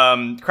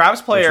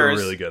 Craps players, which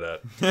we're really good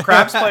at.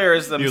 Craps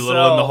players themselves. You a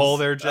little in the hole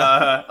there,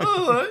 Jeff.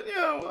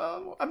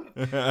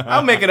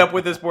 I'll make it up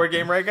with this board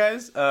game, right,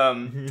 guys?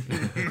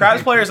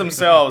 Craps players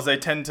themselves, they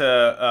tend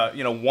to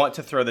want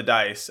to throw the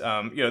dice.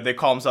 They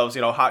call themselves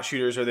hot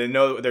shooters, or they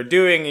know what they're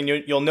doing, and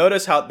you'll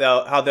notice how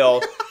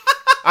they'll.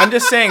 I'm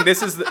just saying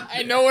this is the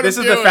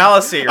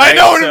fallacy, right? I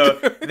know what I'm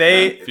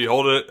doing. If you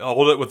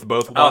hold it with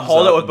both ones. I'll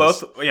hold it with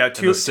both.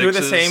 Two of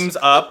the same's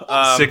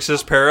up.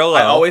 Sixes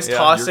parallel. I always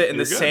toss it in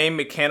the same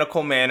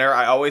mechanical manner.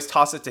 I always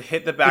toss it to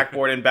hit the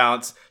backboard and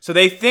bounce. So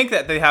they think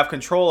that they have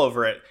control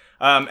over it.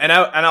 And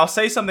I'll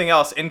say something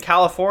else. In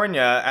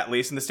California, at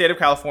least in the state of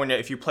California,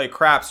 if you play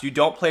craps, you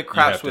don't play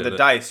craps with a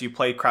dice. You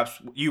play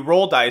craps. You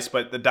roll dice,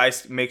 but the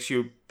dice makes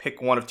you pick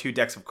one of two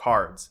decks of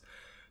cards.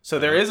 So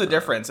there is a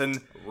difference,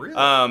 and really?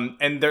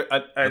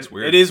 That's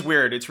weird. It is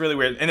weird. It's really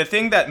weird. And the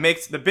thing that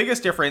makes the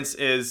biggest difference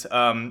is,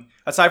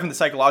 aside from the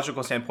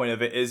psychological standpoint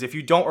of it, is if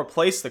you don't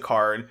replace the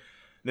card,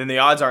 then the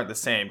odds aren't the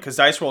same, because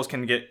dice rolls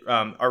can get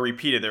are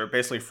repeated. They're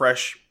basically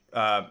fresh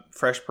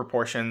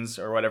proportions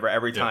or whatever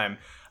every time.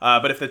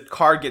 But if the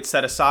card gets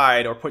set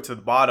aside or put to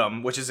the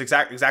bottom, which is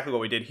exactly what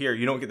we did here,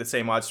 you don't get the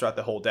same odds throughout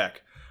the whole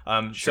deck.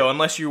 So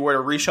unless you were to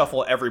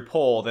reshuffle every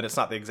pull, then it's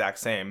not the exact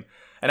same.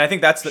 And I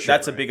think that's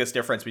the biggest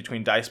difference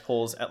between dice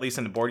pulls, at least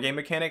in the board game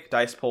mechanic,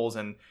 dice pulls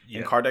and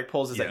card deck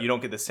pulls, is that you don't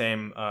get the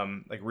same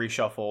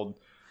reshuffled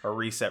or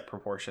reset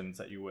proportions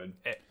that you would.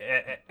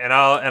 And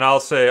I'll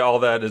say all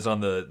that is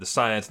on the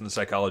science and the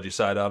psychology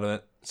side of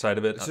it. So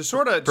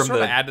sort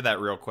of add to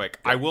that real quick.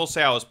 I will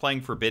say I was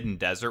playing Forbidden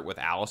Desert with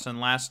Allison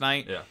last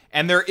night. Yeah.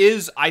 And there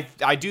is,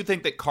 I do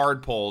think that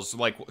card pulls,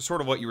 like sort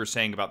of what you were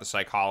saying about the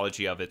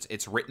psychology of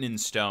it's written in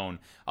stone,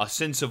 a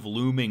sense of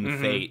looming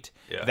fate.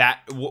 Yeah. That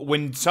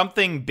when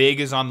something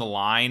big is on the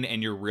line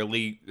and you're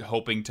really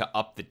hoping to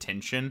up the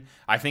tension,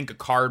 I think a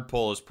card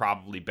pull is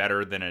probably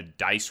better than a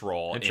dice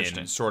roll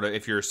in sort of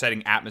if you're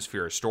setting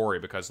atmosphere or story.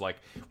 Because like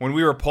when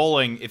we were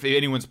pulling, if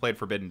anyone's played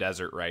Forbidden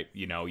Desert, right,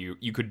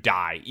 you could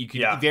die. You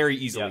could very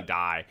easily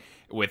die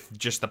with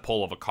just the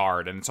pull of a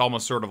card, and it's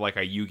almost sort of like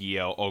a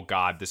Yu-Gi-Oh! Oh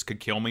God, this could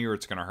kill me, or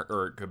it's gonna hurt,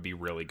 or it could be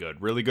really good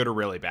or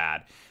really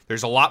bad.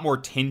 There's a lot more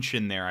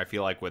tension there, I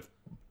feel like, with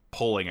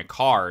pulling a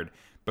card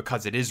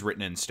because it is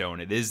written in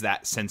stone. It is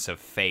that sense of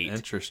fate.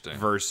 Interesting.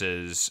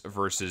 Versus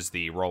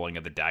the rolling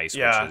of the dice,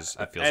 which is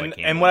it feels like.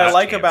 And what I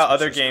like about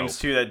other games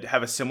too that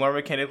have a similar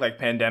mechanic, like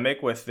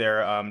Pandemic, with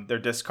their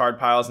discard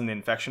piles and the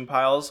infection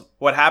piles.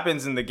 What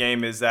happens in the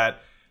game is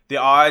that the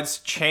odds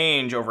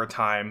change over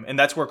time, and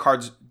that's where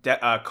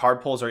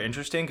card pulls are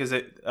interesting, because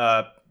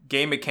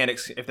game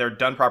mechanics, if they're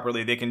done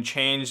properly, they can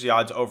change the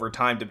odds over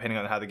time depending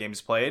on how the game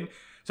is played.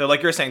 So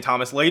like you're saying,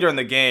 Thomas, later in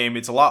the game,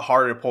 it's a lot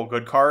harder to pull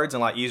good cards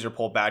and a lot easier to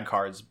pull bad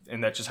cards,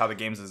 and that's just how the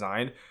game's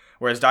designed.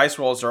 Whereas dice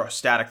rolls are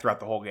static throughout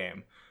the whole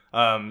game.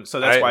 So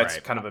that's why it's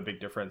kind of a big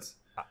difference.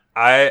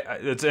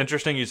 It's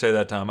interesting you say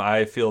that, Tom.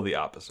 I feel the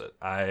opposite.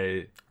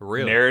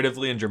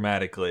 Narratively and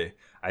dramatically,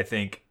 I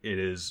think it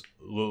is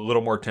a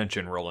little more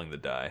tension rolling the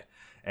die.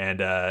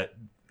 And I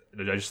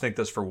just think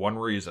this for one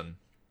reason,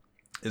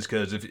 is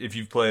because if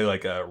you play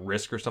like a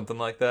Risk or something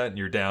like that, and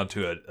you're down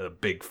to a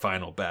big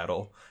final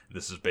battle,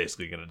 this is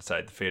basically going to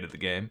decide the fate of the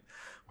game.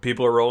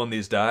 People are rolling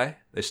these die,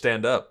 they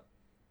stand up.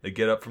 They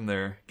get up from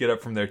their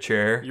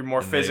chair. You're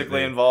more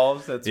physically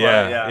involved. That's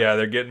why. Yeah,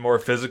 they're getting more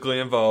physically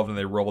involved, and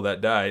they roll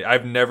that die.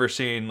 I've never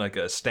seen like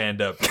a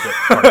stand-up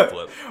card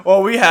flip.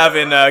 Well, we have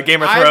in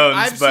Game of Thrones.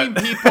 I've seen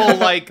people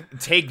like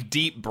take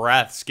deep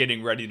breaths,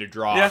 getting ready to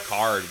draw a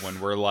card when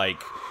we're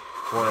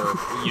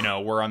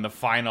on the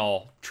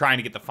final, trying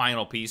to get the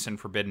final piece in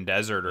Forbidden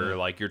Desert, or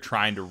like you're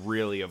trying to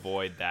really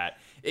avoid that.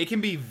 It can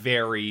be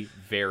very,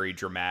 very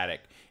dramatic,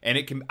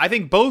 and I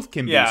think both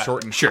can be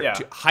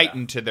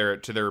heightened to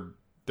their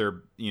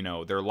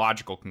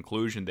logical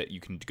conclusion that you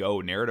can go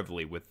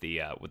narratively with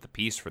the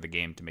piece for the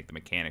game to make the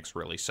mechanics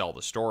really sell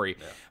the story.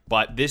 Yeah.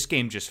 But this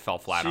game just fell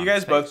flat. So you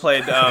guys both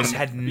played. This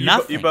had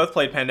nothing. You both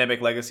played Pandemic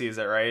Legacy, is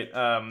that right?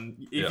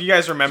 If you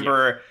guys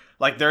remember,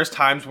 like there's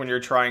times when you're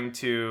trying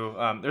to.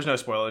 There's no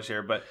spoilers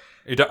here, but.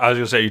 I was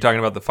gonna say, you're talking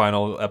about the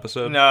final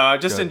episode? No,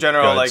 just in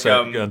general, go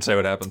ahead and say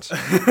what happens.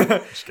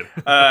 Just kidding.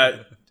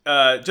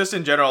 Just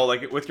in general,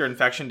 like with your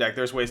infection deck,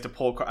 there's ways to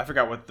pull. I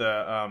forgot what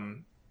the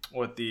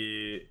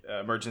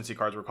emergency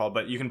cards were called,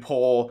 but you can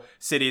pull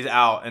cities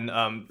out, and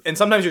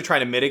sometimes you're trying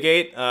to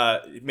mitigate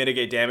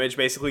damage.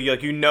 Basically, like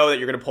that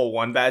you're gonna pull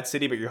one bad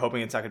city, but you're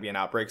hoping it's not gonna be an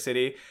outbreak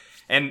city.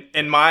 And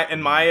in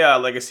my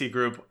legacy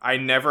group,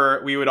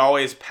 we would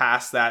always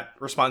pass that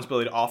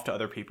responsibility off to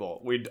other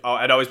people.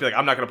 I'd always be like,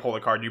 I'm not gonna pull the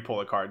card, you pull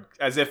the card,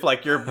 as if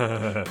like you're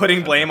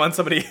putting blame on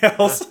somebody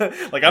else.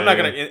 Like I'm not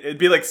gonna. It'd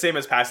be like same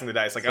as passing the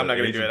dice. Like I'm not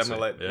gonna do it. I'm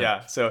gonna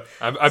let. So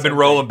I've been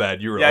rolling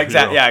bad. You were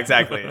exactly. Yeah,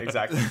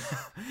 exactly.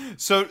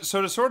 So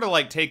to sort of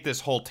like take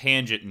this whole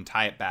tangent and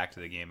tie it back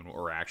to the game and what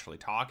we're actually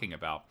talking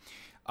about,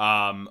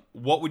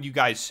 what would you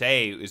guys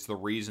say is the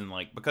reason?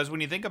 Like, because when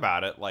you think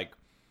about it, like,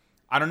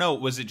 I don't know,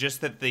 was it just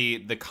that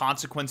the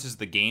consequences of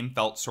the game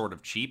felt sort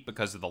of cheap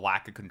because of the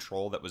lack of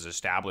control that was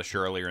established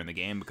earlier in the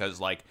game? Because,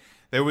 like,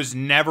 there was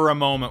never a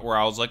moment where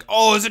I was like,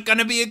 oh, is it going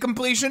to be a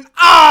completion?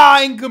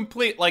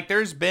 Incomplete. Like,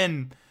 there's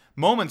been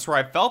moments where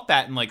I felt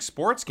that in, like,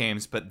 sports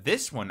games, but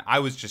this one, I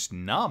was just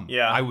numb.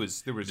 Yeah.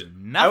 There was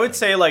nothing. I would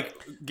say, like,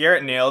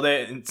 Garrett nailed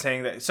it in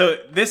saying that. So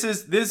this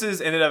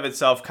is in and of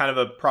itself kind of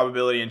a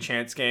probability and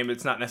chance game.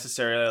 It's not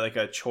necessarily, like,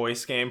 a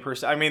choice game per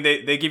se. I mean,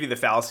 they give you the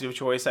fallacy of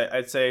choice,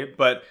 I'd say,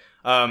 but...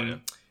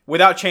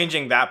 without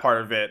changing that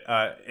part of it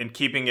and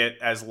keeping it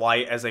as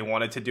light as they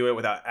wanted to do it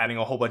without adding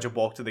a whole bunch of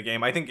bulk to the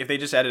game, I think if they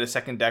just added a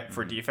second deck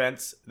for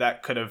defense,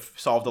 that could have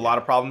solved a lot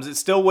of problems. It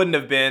still wouldn't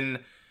have been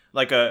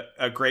like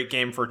a great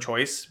game for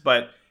choice,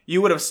 but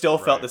you would have still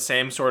felt the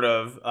same sort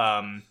of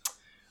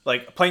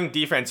like playing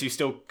defense. You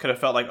still could have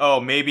felt like, oh,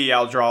 maybe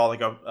I'll draw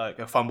like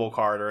a fumble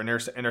card or an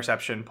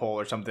interception pull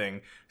or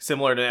something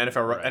similar to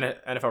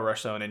NFL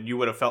Rush Zone, and you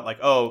would have felt like,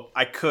 oh,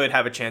 I could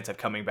have a chance at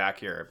coming back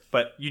here.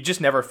 But you just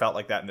never felt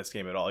like that in this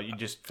game at all. You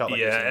just felt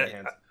like it was in your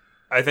hands.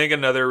 I think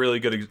another really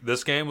good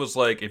this game was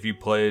like if you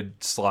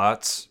played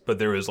slots, but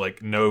there was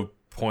like no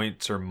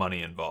points or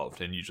money involved,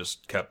 and you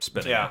just kept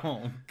spinning. Yeah.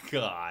 Oh,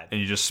 God. And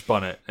you just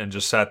spun it and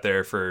just sat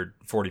there for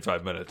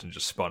 45 minutes and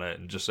just spun it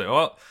and just say,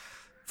 well.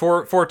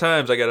 Four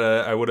times I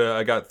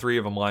got 3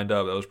 of them lined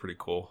up. That was pretty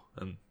cool,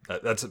 and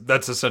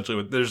that's essentially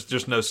what. There's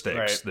just no stakes.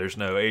 Right. There's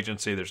no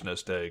agency. There's no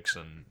stakes,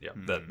 and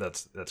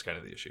that's kind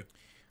of the issue.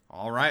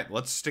 All right,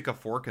 let's stick a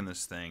fork in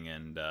this thing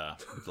and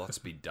let's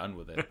be done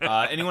with it.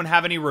 Anyone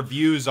have any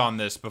reviews on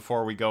this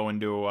before we go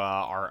into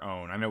our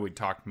own? I know we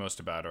talked most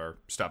about our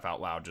stuff out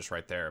loud just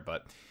right there,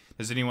 but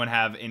does anyone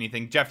have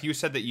anything? Jeff, you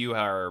said that you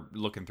are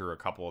looking through a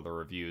couple of the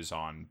reviews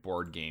on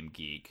Board Game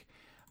Geek.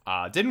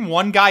 Didn't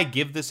one guy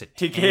give this a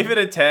 10? He gave it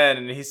a 10,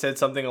 and he said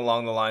something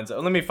along the lines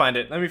of, let me find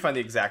it. Let me find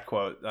the exact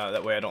quote.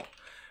 That way I don't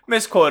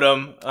misquote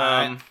him.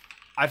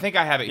 I think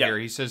I have it here.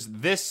 He says,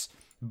 this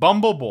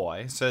Bumble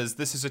Boy says,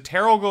 this is a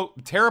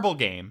terrible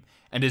game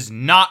and is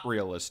not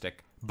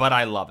realistic, but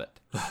I love it.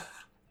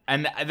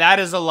 And that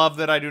is a love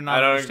that I do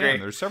not understand. Agree.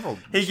 There's several.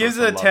 He gives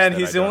it a 10.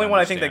 He's the only one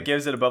I think that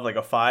gives it above like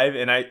a 5.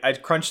 And I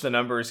crunched the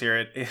numbers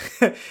here.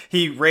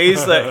 He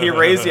raised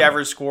the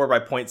average score by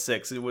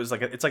 0.6. It was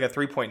like it's like a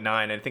 3.9.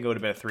 I think it would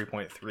have been a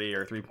 3.3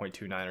 or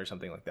 3.29 or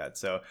something like that.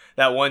 So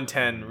that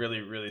 110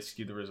 really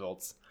skewed the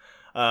results.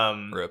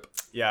 Rip.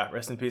 Yeah,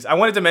 rest in peace. I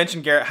wanted to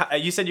mention,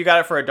 Garrett, you said you got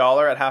it for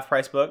 $1 at Half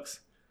Price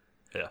Books.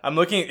 Yeah, I'm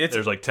looking.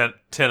 There's like 10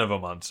 of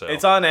them on sale.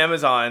 It's on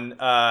Amazon,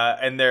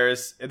 and they're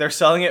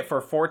selling it for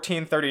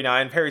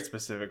 $14.39. Very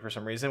specific for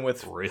some reason.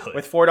 With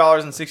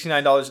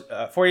 $4.69,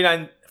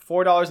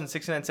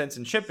 $4.69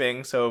 in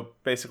shipping. So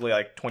basically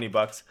like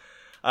 $20.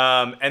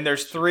 And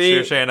there's 3. So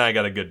you're saying I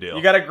got a good deal.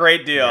 You got a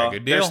great deal.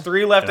 There's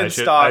 3 left in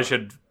stock. I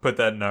should put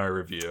that in our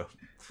review.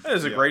 That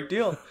is a great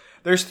deal.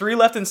 There's 3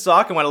 left in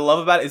stock, and what I love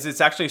about it is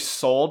it's actually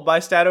sold by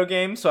Stato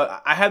Games. So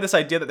I had this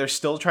idea that they're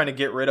still trying to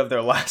get rid of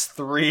their last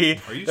 3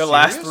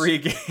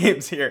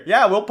 games here.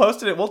 Yeah, we'll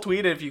post it. We'll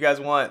tweet it if you guys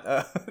want,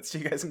 so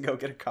you guys can go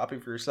get a copy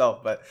for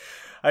yourself. But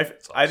I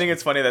think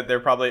it's funny that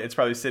it's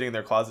probably sitting in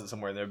their closet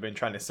somewhere. And they've been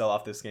trying to sell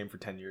off this game for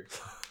 10 years.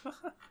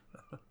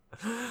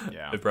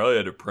 Yeah, they probably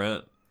had to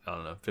print, I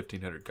don't know,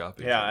 1,500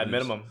 copies. Yeah, at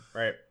minimum,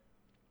 right.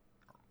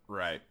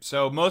 Right.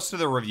 So most of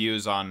the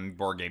reviews on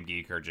Board Game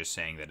Geek are just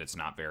saying that it's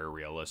not very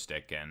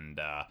realistic, and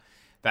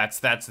that's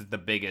the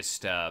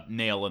biggest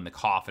nail in the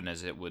coffin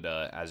as it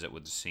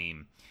would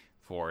seem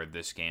for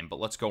this game. But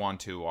let's go on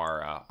to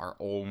our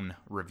own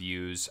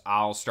reviews.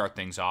 I'll start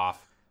things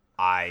off.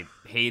 I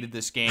hated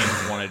this game,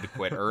 wanted to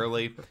quit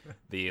early.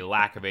 The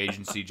lack of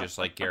agency, just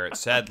like Garrett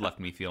said, left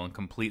me feeling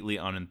completely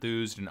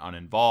unenthused and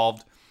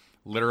uninvolved.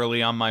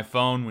 Literally on my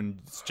phone when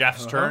it's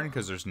Jeff's turn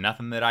because there's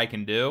nothing that I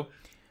can do.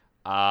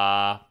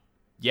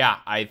 Yeah,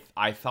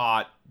 I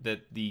thought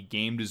that the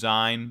game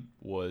design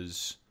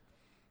was...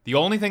 The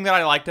only thing that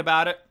I liked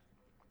about it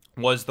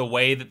was the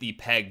way that the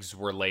pegs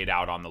were laid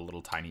out on the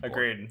little tiny board.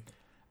 Agreed.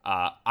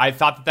 I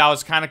thought that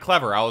was kind of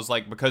clever. I was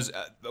like, because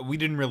we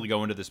didn't really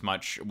go into this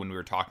much when we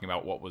were talking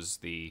about what was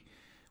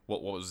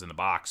in the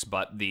box,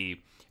 but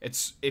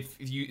it's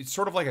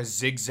sort of like a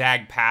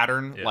zigzag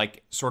pattern,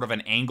 like sort of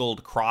an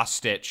angled cross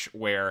stitch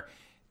where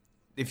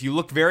if you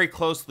look very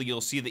closely, you'll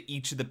see that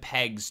each of the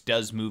pegs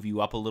does move you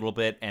up a little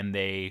bit, and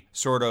they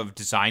sort of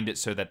designed it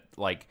so that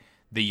like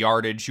the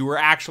yardage. You were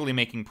actually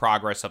making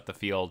progress up the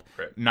field.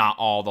 Right. Not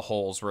all the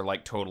holes were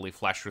like totally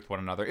fleshed with one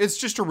another. It's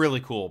just a really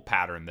cool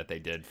pattern that they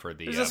did for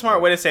the. It's a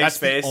smart way to save that's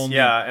the space. only-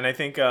 Yeah, and I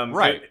think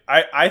Right.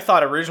 I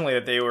thought originally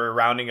that they were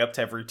rounding up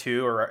to every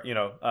 2 or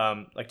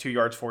like 2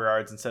 yards, 4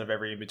 yards instead of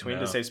every in between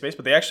to save space,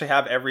 but they actually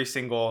have every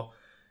single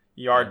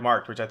yard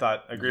marked, which I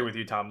thought agree with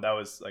you, Tom. That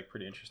was like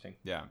pretty interesting.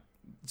 Yeah.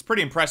 It's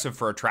pretty impressive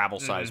for a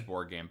travel-sized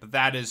board game, but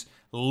that is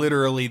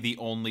literally the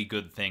only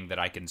good thing that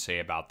I can say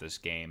about this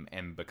game,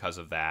 and because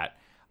of that,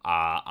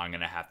 I'm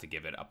going to have to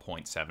give it a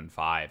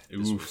 0.75.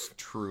 This was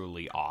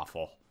truly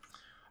awful.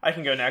 I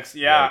can go next.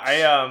 Yeah,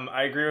 Yikes.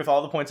 I agree with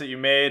all the points that you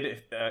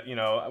made.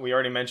 We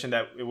already mentioned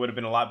that it would have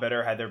been a lot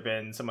better had there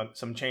been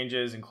some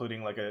changes,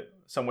 including like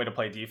some way to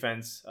play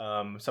defense,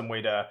 some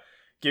way to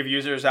give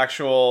users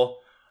actual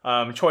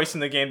choice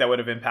in the game that would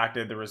have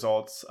impacted the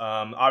results.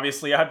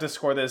 Obviously, I have to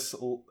score this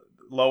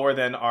lower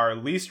than our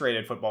least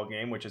rated football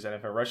game, which is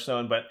NFL Rush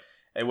Zone, but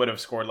it would have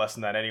scored less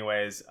than that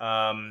anyways.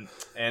 And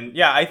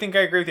yeah, I think I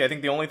agree with you. I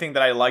think the only thing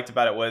that I liked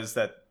about it was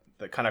that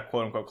the kind of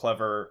quote unquote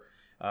clever,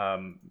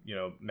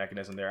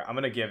 mechanism there. I'm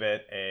going to give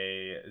it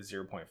a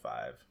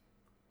 0.5.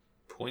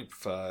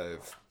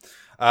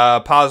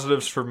 0.5.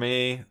 Positives for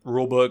me,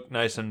 rulebook,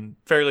 nice and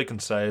fairly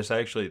concise. I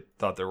actually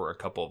thought there were a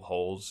couple of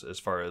holes as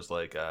far as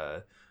like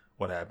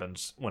what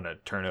happens when a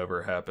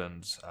turnover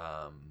happens.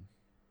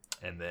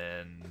 And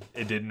then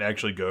it didn't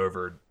actually go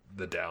over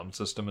the down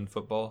system in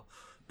football,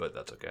 but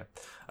that's okay.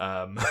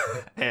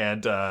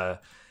 And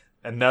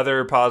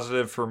another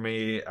positive for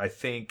me, I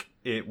think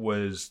it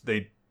was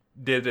they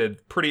did a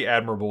pretty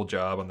admirable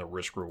job on the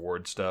risk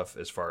reward stuff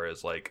as far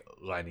as like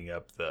lining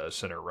up the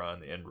center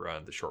run, the end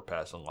run, the short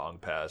pass and long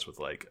pass with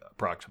like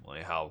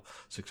approximately how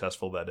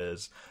successful that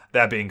is.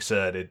 That being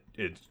said,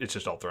 it's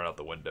just all thrown out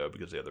the window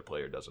because the other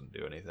player doesn't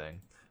do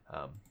anything.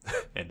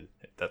 And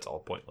that's all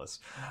pointless.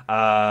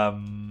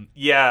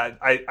 Yeah,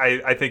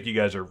 I think you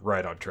guys are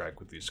right on track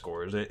with these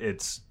scores.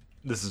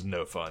 This is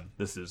no fun.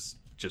 This is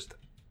just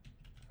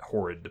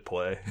horrid to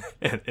play.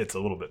 And it's a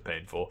little bit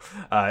painful.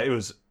 It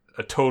was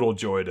a total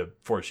joy to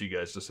force you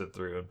guys to sit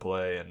through and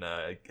play and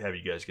have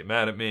you guys get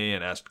mad at me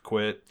and ask to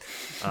quit.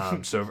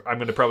 So I'm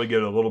going to probably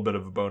give it a little bit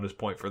of a bonus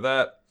point for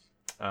that.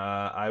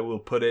 I will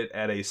put it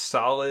at a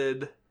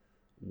solid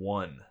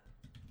 1.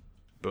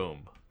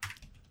 Boom.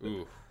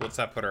 Ooh, what's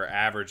that put our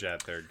average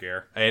at there,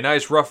 Gare? A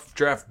nice Rough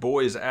Draft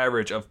Boys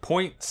average of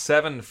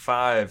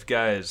 0.75,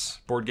 guys.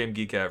 Board Game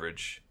Geek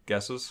average.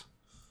 Guesses?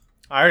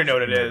 I already know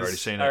what it You may have is. already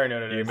seen I it. already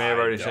know what it You is. may have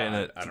already seen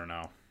it. I don't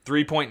know.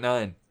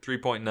 3.9.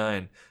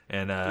 3.9.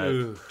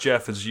 And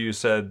Jeff, as you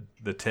said,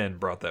 the 10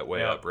 brought that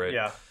way up, right?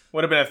 Yeah.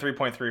 Would have been a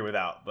 3.3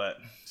 without, but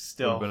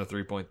still. Would have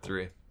been a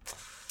 3.3.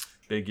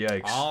 Big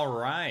yikes. All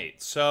right.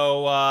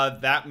 So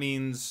that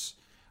means...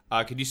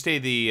 could you say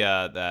the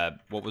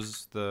what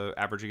was the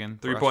average again?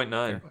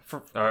 3.9.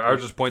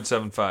 Ours is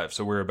 0.75,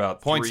 so we're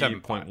about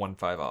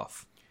 3.15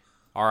 off.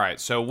 All right,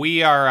 so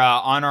we are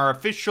on our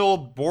official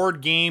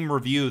board game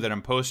review that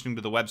I'm posting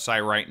to the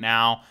website right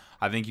now.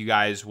 I think you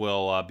guys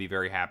will be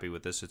very happy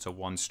with this. It's a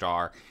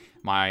 1-star.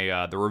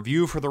 The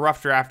review for the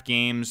Rough Draft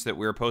games that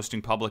we're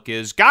posting public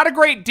is, got a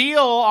great deal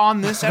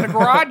on this at a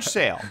garage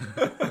sale.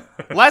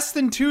 Less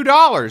than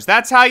 $2.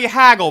 That's how you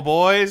haggle,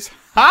 boys.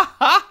 Ha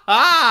ha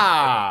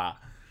ha.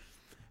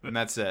 And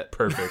that's it.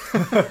 Perfect.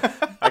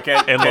 I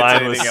can't say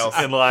anything else.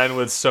 In line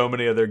with so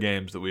many other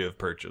games that we have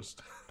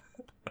purchased.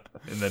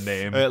 In the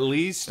name. At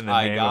least in the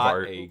I name got of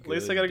art. a At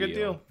least I got a good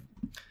deal.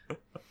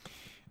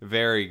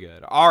 Very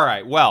good. All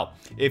right. Well,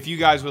 if you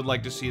guys would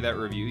like to see that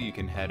review, you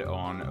can head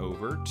on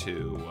over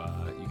to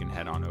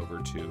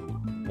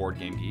Board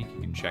Game Geek.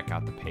 You can check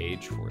out the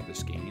page for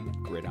this game,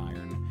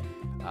 Gridiron.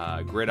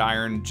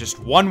 Gridiron, just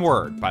one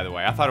word, by the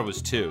way. I thought it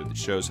was 2. That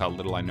shows how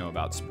little I know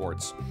about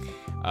sports.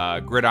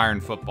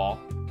 Gridiron football.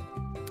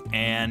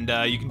 And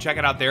you can check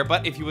it out there.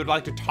 But if you would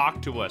like to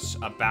talk to us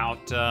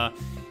about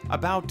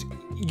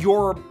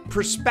your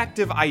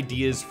perspective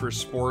ideas for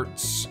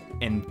sports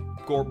and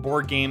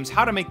board games,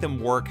 how to make them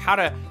work, how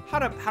to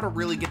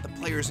really get the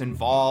players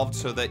involved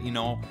so that,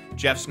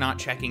 Jeff's not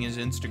checking his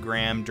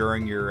Instagram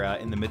during your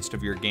in the midst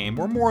of your game,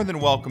 we're more than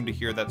welcome to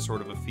hear that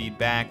sort of a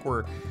feedback.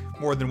 We're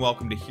more than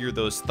welcome to hear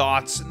those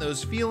thoughts and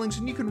those feelings,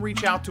 and you can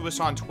reach out to us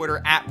on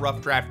Twitter at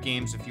Rough Draft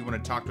Games if you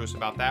want to talk to us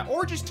about that,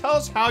 or just tell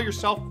us how your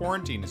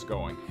self-quarantine is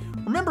going.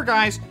 Remember,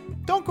 guys,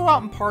 don't go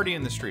out and party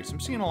in the streets.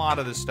 I'm seeing a lot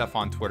of this stuff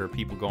on Twitter,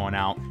 people going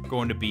out,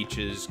 going to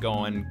beaches,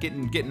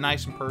 getting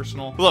nice and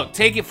personal. Look,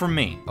 take it from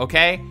me,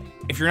 okay?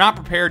 If you're not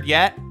prepared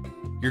yet,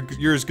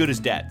 you're as good as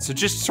dead. So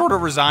just sort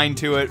of resign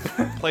to it,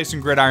 play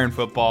some gridiron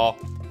football,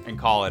 and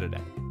call it a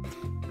day.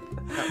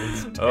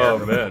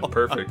 Oh man,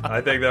 perfect.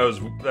 I think that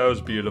was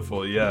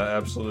beautiful. Yeah,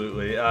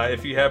 absolutely.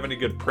 If you have any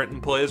good print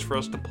and plays for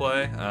us to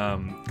play,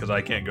 because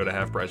I can't go to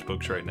Half Price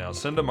Books right now,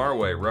 send them our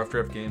way.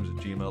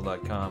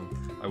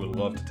 roughdraftgames@gmail.com. I would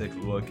love to take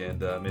a look,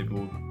 and maybe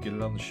we'll get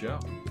it on the show.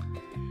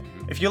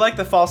 if you like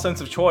the false sense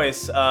of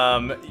choice,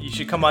 you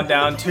should come on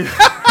down to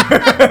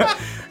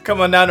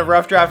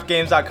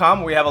roughdraftgames.com,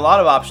 where we have a lot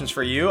of options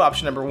for you.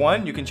 Option number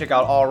 1, you can check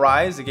out All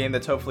Rise, a game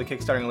that's hopefully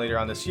kickstarting later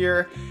on this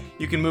year.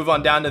 You can move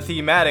on down to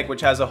Thematic,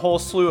 which has a whole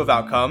slew of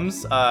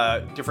outcomes,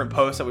 different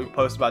posts that we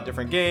post about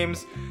different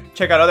games.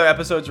 Check out other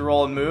episodes of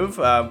Roll and Move.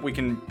 We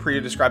can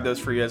pre-describe those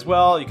for you as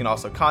well. You can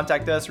also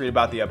contact us, read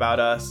about the About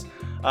Us.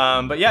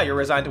 But yeah, you're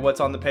resigned to what's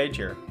on the page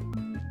here.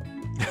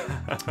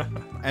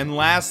 And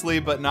lastly,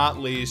 but not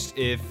least,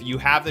 if you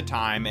have the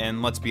time,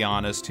 and let's be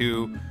honest,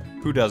 who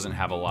doesn't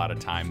have a lot of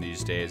time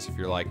these days? If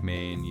you're like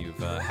me and you've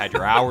had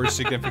your hours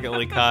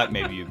significantly cut,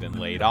 maybe you've been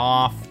laid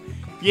off,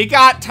 you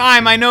got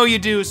time, I know you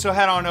do, so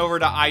head on over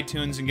to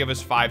iTunes and give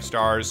us 5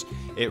 stars.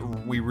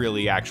 We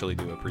really actually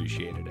do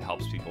appreciate it. It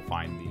helps people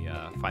find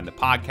the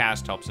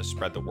podcast, helps us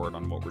spread the word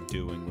on what we're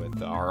doing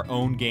with our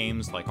own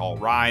games like All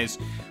Rise,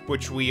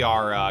 which we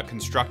are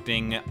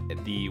constructing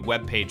the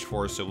webpage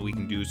for, so we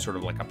can do sort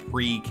of like a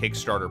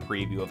pre-Kickstarter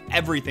preview of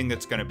everything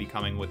that's going to be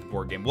coming with the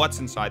board game, what's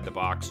inside the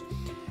box,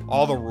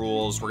 all the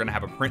rules. We're going to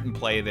have a print and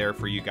play there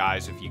for you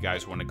guys if you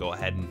guys want to go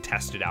ahead and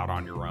test it out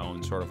on your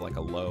own, sort of like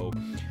a low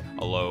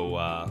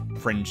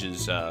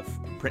fringes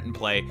print and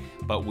play.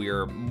 But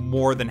we're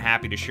more than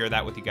happy to share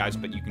that with you guys.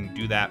 But you can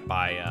do that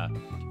by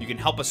you can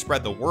help us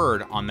spread the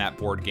word on that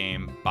board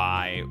game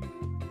by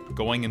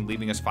going and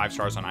leaving us 5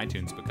 stars on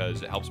iTunes,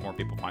 because it helps more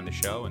people find the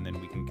show, and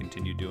then we can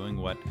continue doing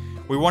what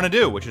we want to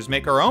do, which is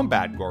make our own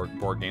bad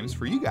board games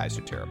for you guys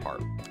to tear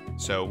apart.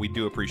 So we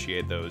do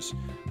appreciate those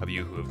of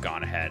you who have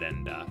gone ahead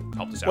and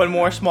helped us out. One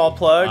more small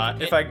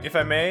plug, if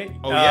I may.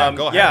 Oh yeah,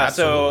 go ahead. Yeah,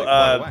 Absolutely.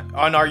 so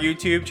on our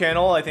YouTube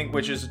channel, I think,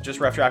 which is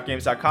just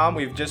roughdraftgames.com,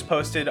 we've just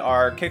posted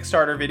our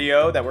Kickstarter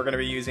video that we're going to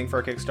be using for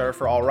a Kickstarter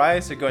for All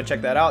Rise. So go and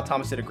check that out.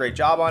 Thomas did a great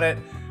job on it.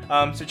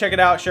 So check it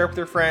out, share it with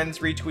your friends,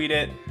 retweet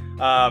it,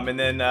 and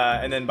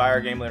then buy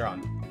our game later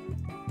on.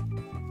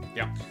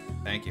 Yeah.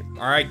 Thank you.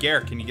 All right,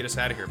 Garrett, can you get us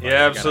out of here, buddy?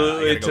 Yeah,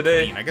 absolutely. I gotta go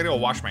Today, clean. I gotta go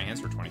wash my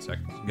hands for 20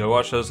 seconds. go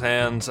wash those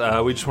hands.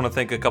 We just want to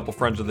thank a couple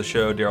friends of the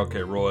show: Daryl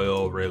K.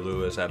 Royal, Ray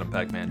Lewis, Adam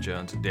Pac-Man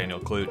Jones, and Daniel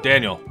Clute.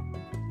 Daniel,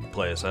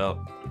 play us out.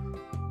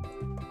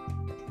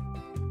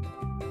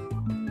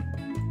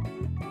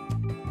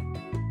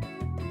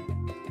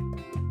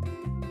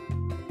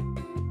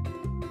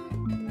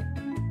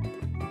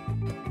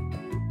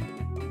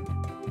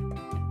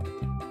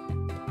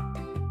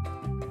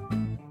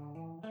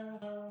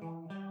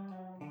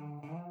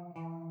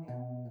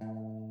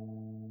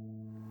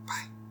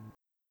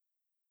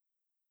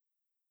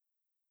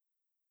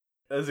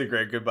 That was a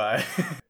great goodbye.